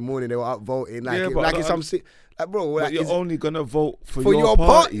vote early morning. They were up voting like Yeah, it, but like it's some like bro. But Like, you're it's- only gonna vote for for your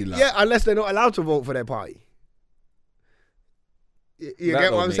party. Like. yeah, unless they're not allowed to vote for their party. You That get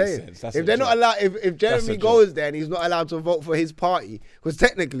don't what I'm make saying? sense. That's If a they're not joke. allowed, if That's a Jeremy joke. goes there and he's not allowed to vote for his party, because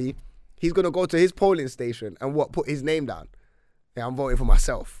technically he's gonna go to his polling station and put his name down. Yeah, I'm voting for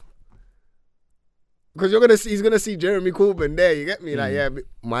myself. Because he's gonna see Jeremy Corbyn there. You get me? Like, yeah,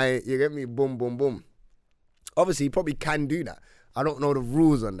 you get me? Boom, boom, boom. Obviously, he probably can do that. I don't know the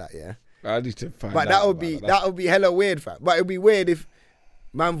rules on that. Yeah, I need to find but out. that would be hella weird, fam. But it'd be weird if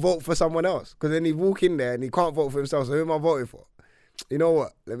man vote for someone else, because then he walk in there and he can't vote for himself. So who am I voting for? You know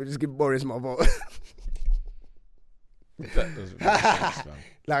what? Let me just give Boris my vote. That doesn't make sense, man.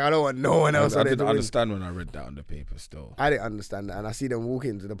 Like, I don't want no one else I on there didn't to win. understand when I read that on the paper still. I didn't understand that, and I see them walk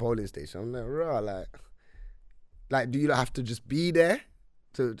into the polling station. I'm like, rah, like, do you have to just be there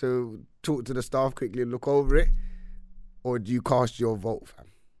to talk to the staff quickly and look over it, or do you cast your vote, fam?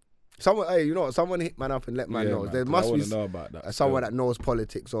 Someone, hey, you know what? Someone hit man up and let man know. Man, There 'cause must I be wanna know about that. someone still. that knows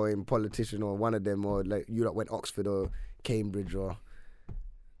politics, or in politician, or one of them, or like you that went Oxford or Cambridge, or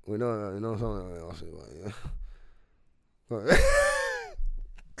we know someone else. Yeah.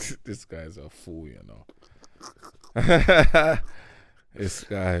 This guy's a fool, you know. This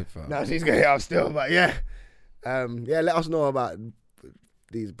guy, fam. No, she's going out still, but yeah. Yeah, let us know about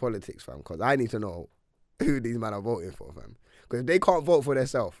these politics, fam, because I need to know who these men are voting for, fam. Because if they can't vote for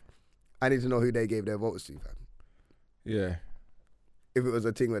themselves, I need to know who they gave their votes to, fam. Yeah. If it was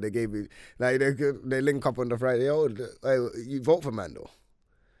a thing where they gave you, like, they link up on the Friday, oh, hey, you vote for man, though.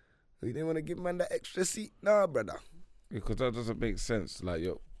 You didn't want to give man that extra seat? Nah, brother. Because that doesn't make sense. Like,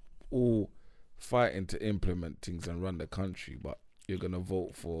 you're all fighting to implement things and run the country, but you're going to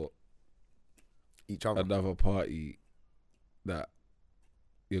vote for Each other. another party that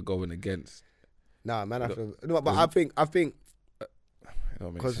you're going against. Nah, man, Look, no, but I think, It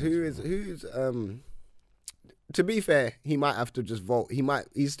don't make because sense, who's to be fair, he might have to just vote.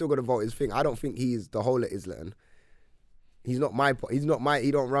 He's still got to vote his thing. I don't think he's the whole of Islington. He don't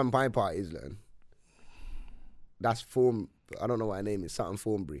run my party, Islington. That's I don't know what her name is, something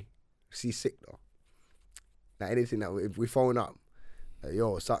Thornbury. She's sick though. Like, anything that, if we phone up,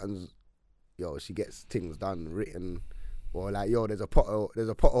 she gets things done, written, or like, there's a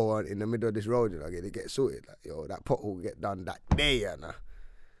pothole in the middle of this road, it gets sorted. Like, that pothole will get done that day,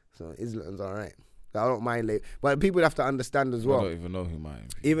 So Islington's alright. I don't mind Labour. But people have to understand as well. I don't even know who mine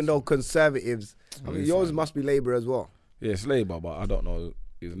is. Even though Conservatives, yours must be Labour as well. Yeah, it's Labour, but I don't know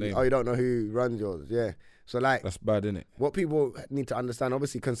his name. Oh, you don't know who runs yours? Yeah. So like, That's bad, innit? what people need to understand,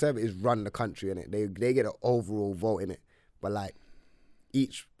 obviously Conservatives run the country, innit? They get an overall vote in it. But like,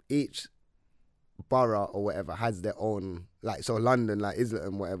 each borough or whatever has their own, like, so London, like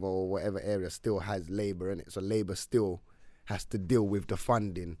Islington, whatever, or whatever area still has Labour in it. So Labour still has to deal with the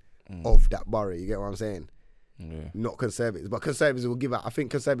funding of that borough. You get what I'm saying? Yeah. Not Conservatives. But Conservatives will give out, I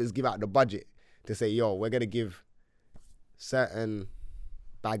think Conservatives give out the budget to say, we're going to give certain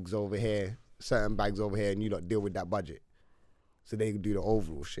bags over here, and you lot deal with that budget. So they do the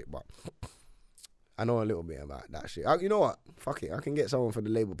overall shit. But I know a little bit about that shit. You know what? Fuck it. I can get someone for the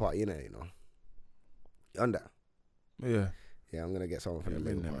Labour Party in there, you know. You on that? Yeah. Yeah, I'm going to get someone for the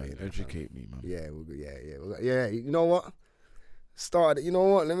Man, Labour Party. educate me, man. Yeah, yeah. You know what? You know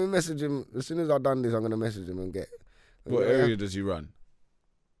what? Let me message him. As soon as I've done this, I'm going to message him and get... What area does he run?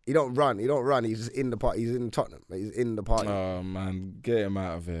 He don't run. He's just in the party. He's in Tottenham. He's in the party. Oh, man. Get him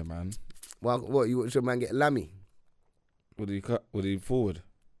out of here, man. Well, what, you want your man get Lammy? Would he forward?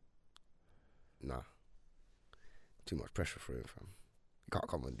 Nah. Too much pressure for him, fam. He can't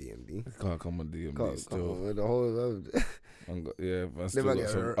come on DMD. He can't come on DMD Can't still. come on with the whole... Man, still man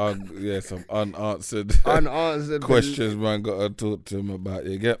got some unanswered unanswered questions, man. Got to talk to him about.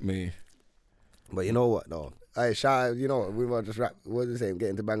 You get me? But you know what, though? Hey, shout out, you know what? We might just wrap. What is it saying? Get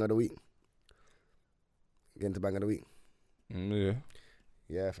into bang of the week. Yeah.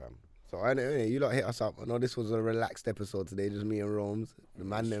 Yeah, fam. So anyway, you lot hit us up. I know this was a relaxed episode today, just me and Rome's. The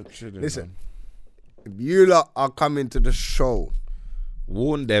man them. Chilling, Listen, man. if you lot are coming to the show,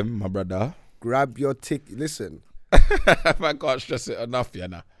 Warn them, my brother. grab your ticket. Listen, I can't stress it enough,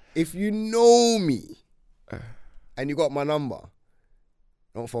 if you know me and you got my number,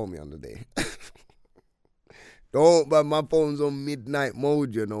 don't phone me on the day. Don't, but my phone's on midnight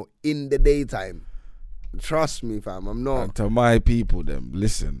mode, in the daytime. Trust me, fam, I'm not. And to my people, them,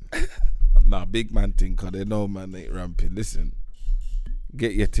 listen. Big man thing, because they know man ain't ramping. Listen,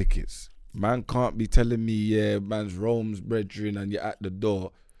 get your tickets. Man can't be telling me, yeah, man's Rome's brethren and you're at the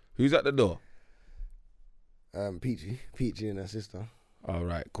door. Who's at the door? Peachy and her sister. All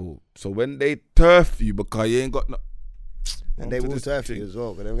right, cool. So when they turf you because you ain't got no... And they will turf you as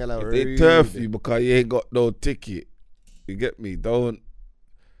well. They turf you because you ain't got no ticket. You get me? Don't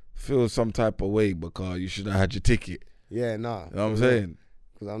feel some type of way because you should have had your ticket. Yeah, nah. You know what I'm saying?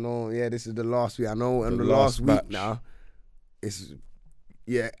 Because I know, this is the last week. I know, and the last week now, it's,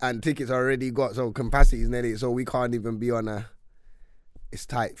 and tickets already got, so capacity is nearly, so we can't even be on it's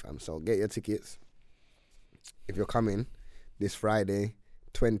tight, fam. So get your tickets. If you're coming this Friday,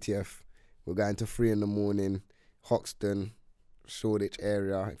 20th, we're going to 3 in, Hoxton, Shoreditch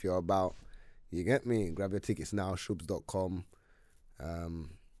area, if you're about. You get me? Grab your tickets now, shubs.com.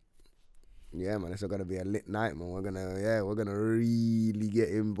 Yeah, man, it's gonna be a lit night, man. We're gonna really get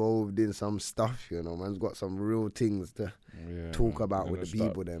involved in some stuff, you know, man's got some real things to talk about with the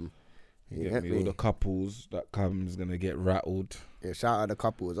people, them. You get me? All the couples that comes gonna get rattled. Yeah, shout out the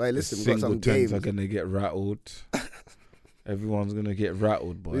couples. Hey, listen, the we've got some games. are gonna get rattled. Everyone's gonna get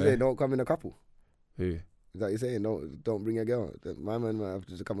rattled, boy. You say don't come in a couple? Who? Is that you saying? Don't bring a girl. My man might have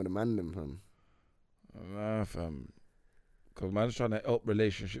to just come with a man, them, fam. Nah, fam. Because man's trying to help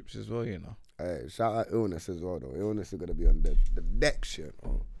relationships as well, you know. Hey, shout out Illness as well, though. Illness is going to be on the deck shit.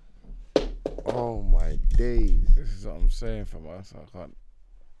 Oh, my days. This is what I'm saying, fam. I can't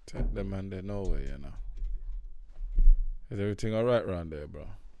take them man there nowhere, you know. Is everything all right around there, bro?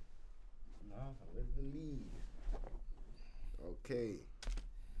 Nah, where's the lead? Okay.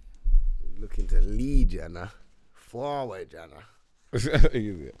 Looking to lead, Jana. Forward, Jana.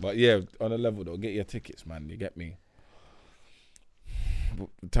 But yeah, on a level though, get your tickets, man. You get me?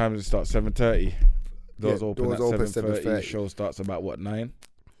 The time to start 7:30. Doors open at 7:30. Show starts about what, 9?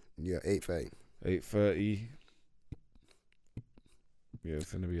 Yeah, 8:30. 8:30. Yeah,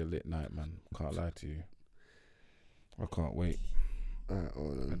 it's gonna be a lit night, man. Can't lie to you. I can't wait.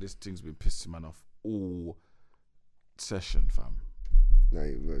 And this thing's been pissing man off all session, fam. Now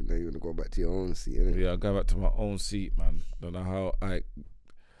you're gonna go back to your own seat, innit? Yeah, I'll go back to my own seat, man. Don't know how I.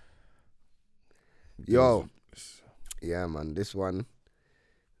 Yo, yeah, man. This one,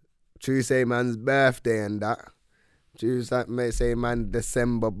 Tuesday man's birthday and that. Tuesday may say man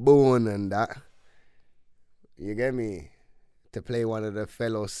December born and that. You get me? To play one of the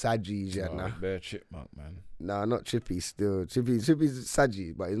fellow Sajis, yeah, nah. Bear Chipmunk, man. Nah, not Chippy. Still, Chippy's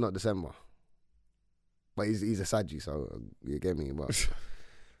Saji, but he's not December. But he's a Saji, so you get me. But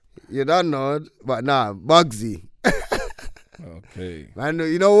you don't know. But nah, Bugsy. Okay. Man,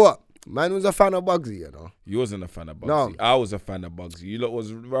 you know what? Man was a fan of Bugsy, you know. You wasn't a fan of Bugsy. No. I was a fan of Bugsy. You lot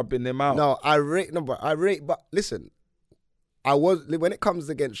was rubbing them out. No, but listen, when it comes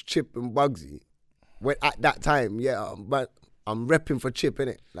against Chip and Bugsy, at that time, but I'm repping for Chip,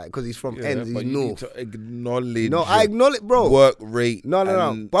 innit? Like, because he's from ends, he's but you north. need to acknowledge. No, I acknowledge, bro. Work rate. No.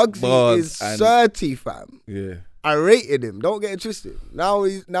 Bugsy is 30, fam. Yeah. I rated him. Don't get it twisted. Now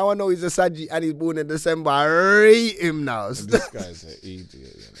I know he's a Saji and he's born in December. I rate him now. And this guy's an idiot,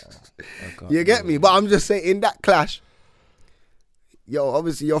 you know. You get me? But I'm just saying, in that clash, yo,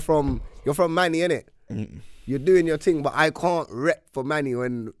 obviously you're from Manny, innit? You're doing your thing, but I can't rep for Manny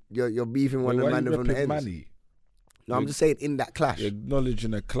when you're beefing one of the man from the ends. Manny? No, I'm just saying in that clash. You're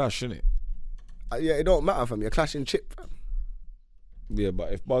acknowledging a clash, innit? Yeah, it don't matter, fam. You're clashing Chip, fam. Yeah,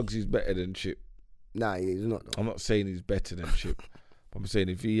 but if Bugsy's better than Chip. Nah, he's not, though. I'm not saying he's better than Chip. I'm saying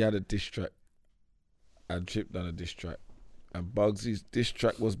if he had a diss track and Chip done a diss track and Bugsy's diss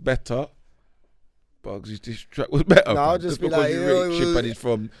track was better, Bugsy's diss track was better. No, I'll just be like, you Chip and he's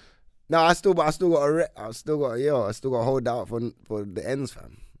from. No, I still got to hold out for the ends,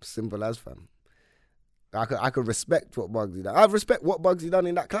 fam. Simple as, fam. I could respect what Bugsy done. I respect what Bugsy done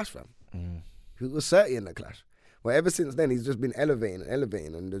in that clash, fam. He was 30 in the clash. But ever since then, he's just been elevating,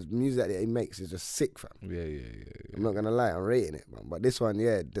 and the music that he makes is just sick, fam. Yeah. I'm not gonna lie, I'm rating it, man. But this one,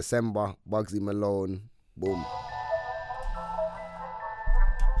 December, Bugsy Malone, boom.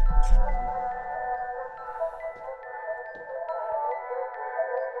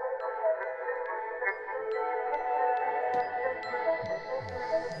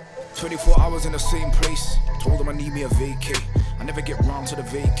 "24 hours in the same place. Told them I need me a vacay. I never get round to the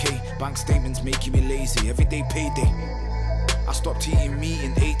vacay. Bank statements making me lazy. Everyday payday. I stopped eating meat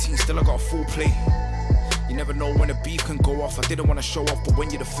in 18. Still I got a full plate. You never know when a beef can go off. I didn't want to show off, but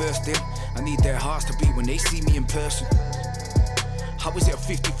when you're the first in, I need their hearts to beat when they see me in person. How is it a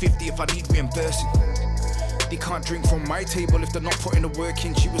 50-50 if I need reimbursing? They can't drink from my table if they're not putting the work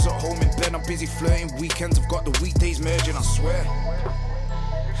in. She was at home in bed, I'm busy flirting. Weekends I've got the weekdays merging, I swear.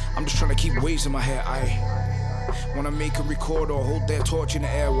 I'm just trying to keep waves in my hair, wanna make a record or hold their torch in the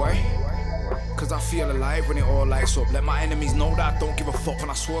air, why? Cause I feel alive when it all lights up. Let my enemies know that I don't give a fuck. When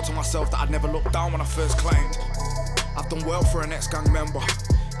I swore to myself that I'd never look down when I first climbed. I've done well for an ex-gang member.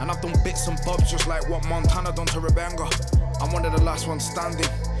 And I've done bits and bobs just like what Montana done to Rebecca. I'm one of the last ones standing.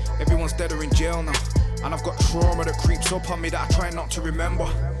 Everyone's dead or in jail now. And I've got trauma that creeps up on me that I try not to remember.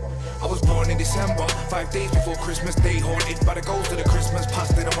 I was born in December, 5 days before Christmas Day. Haunted by the ghost of the Christmas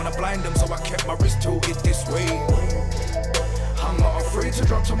past. Didn't want to blind them, so I kept my wrist tilted this way. I'm not afraid to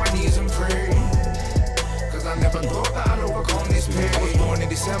drop to my knees and pray, cause I never thought that I'd overcome this pain. I was born in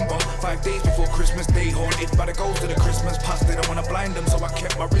December, 5 days before Christmas Day. Haunted by the ghost of the Christmas past. Didn't want to blind them, so I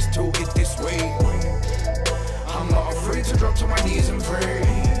kept my wrist tilted this way. I'm not afraid to drop to my knees and pray,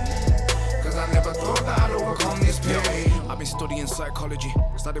 cause I never thought that I'd overcome this pain. I've been studying psychology.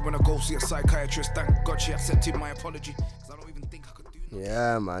 Started when I go see a psychiatrist. Thank God she accepted my apology, cause I don't even think I could do nothing.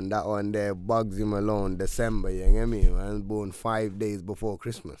 Yeah, man, that one there, Bugsy Malone, December, you get me? I was born 5 days before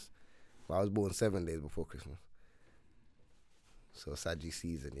Christmas. Well, I was born 7 days before Christmas. So, Saggy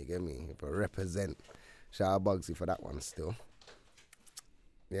season, you get me? But represent. Shout out Bugsy for that one still.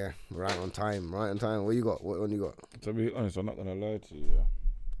 Yeah, right on time. What you got? What one you got? To be honest, I'm not going to lie to you,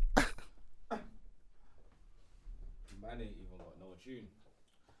 yeah. Man ain't even got no tune.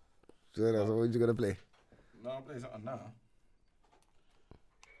 So that's what you going to play? No, I'll play something now.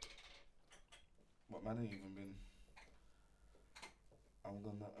 But man ain't even been... I'm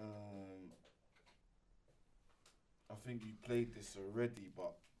gonna, I think you played this already,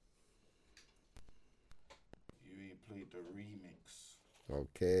 but you ain't played the remix.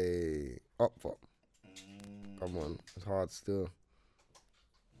 Okay. Up for. Come on. It's hard still.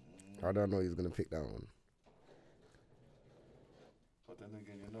 I don't know he's going to pick that one. But then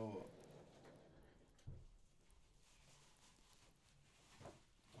again, you know what?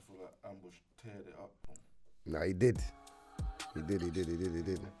 I feel like Ambush teared it up. Nah, he did. He did.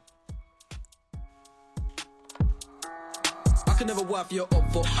 I can never wife your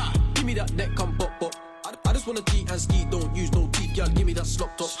up for. Give me that neck, come pop. I just wanna cheat and ski, don't use no teeth, girl, give me that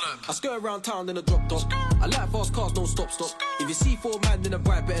slop top. I skirt around town in a drop top. I like fast cars, don't stop. If you see 4 man in a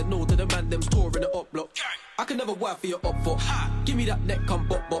ride, better know that the man them's touring the up block. I can never wife for your up for. Give me that neck, come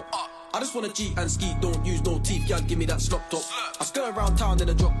pop. I just wanna cheat and ski, don't use no teeth, girl, give me that slop top. I skirt around town in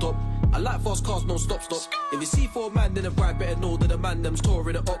a drop top. I like fast cars, don't stop. If you see 4 man in a ride, better know that the man them's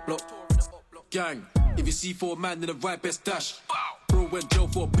touring the up block. Gang, if you see 4 man in a ride, best dash. Bro went jail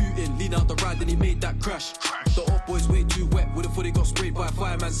for booting, lean out the ride, then he made that crash. The off boy's way too wet, would've thought he got sprayed by a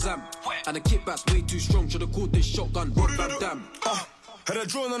fireman Sam. And the kickback's way too strong, should've called this shotgun Rod Van Dam. Had a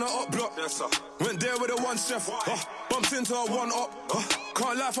drone on a up block. Yes, sir. Went there with a one chef. Bumped into a one up.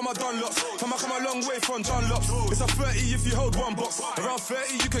 Can't lie for my Dunlops. Time I come a long way from Dunlops. It's a 30 if you hold one box. Around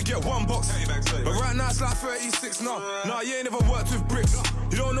 30 you could get one box. But right now it's like 36 now. Nah, you ain't never worked with bricks.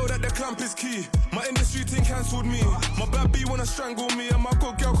 You don't know that the clamp is key. My industry team cancelled me. My bad B wanna strangle me. And my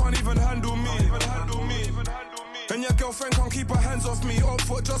good girl can't even handle me. And your girlfriend can't keep her hands off me. Up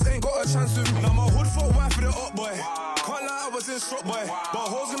foot just ain't got a chance with me. Now my hood foot wife for the up boy. Can't lie, I was in strop boy. But a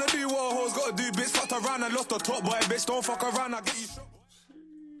hoe's gonna do what a hoe's gotta do. Bitch fucked around and lost the top boy. Bitch don't fuck around, I get you shot.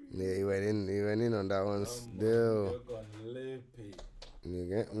 Yeah, he went in on that one still. You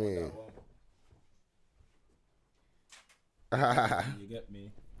get me? You get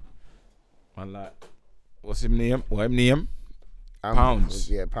me? Man, like, what's his name? What his name? Pounds.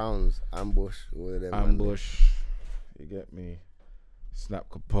 Yeah, Pounds. Ambush. Ambush. You get me? Snap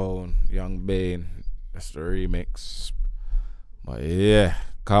Capone, Young Bane. That's the remix. But yeah,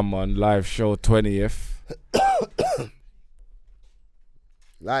 come on, live show 20th.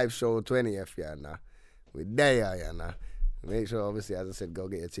 Live show 20th, yeah, nah. We're there, yeah, nah. Make sure, obviously, as I said, go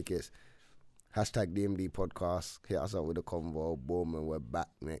get your tickets. Hashtag DMD podcast. Hit us up with a convo. Boom, and we're back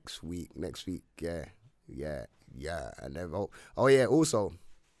next week. Yeah. And then, yeah, also,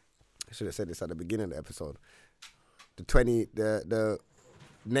 I should have said this at the beginning of the episode. The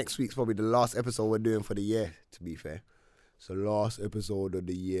next week's probably the last episode we're doing for the year, to be fair. So last episode of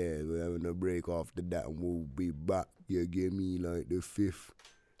the year, we're having a break after that and we'll be back, you get me, like the 5th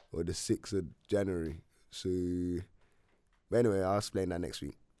or the 6th of January. So, but anyway, I'll explain that next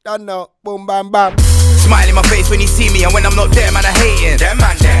week. Done now, boom, bam, bam. Smile in my face when you see me, and when I'm not there, man, I hating. Them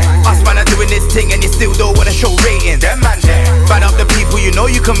man there. Us man are doing this thing and you still don't wanna show rating. Them man there. Bad up the people you know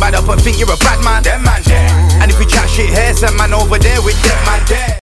you can bad up and think you're a bad man. Them man there. And if we chat shit here, some man over there with them man there.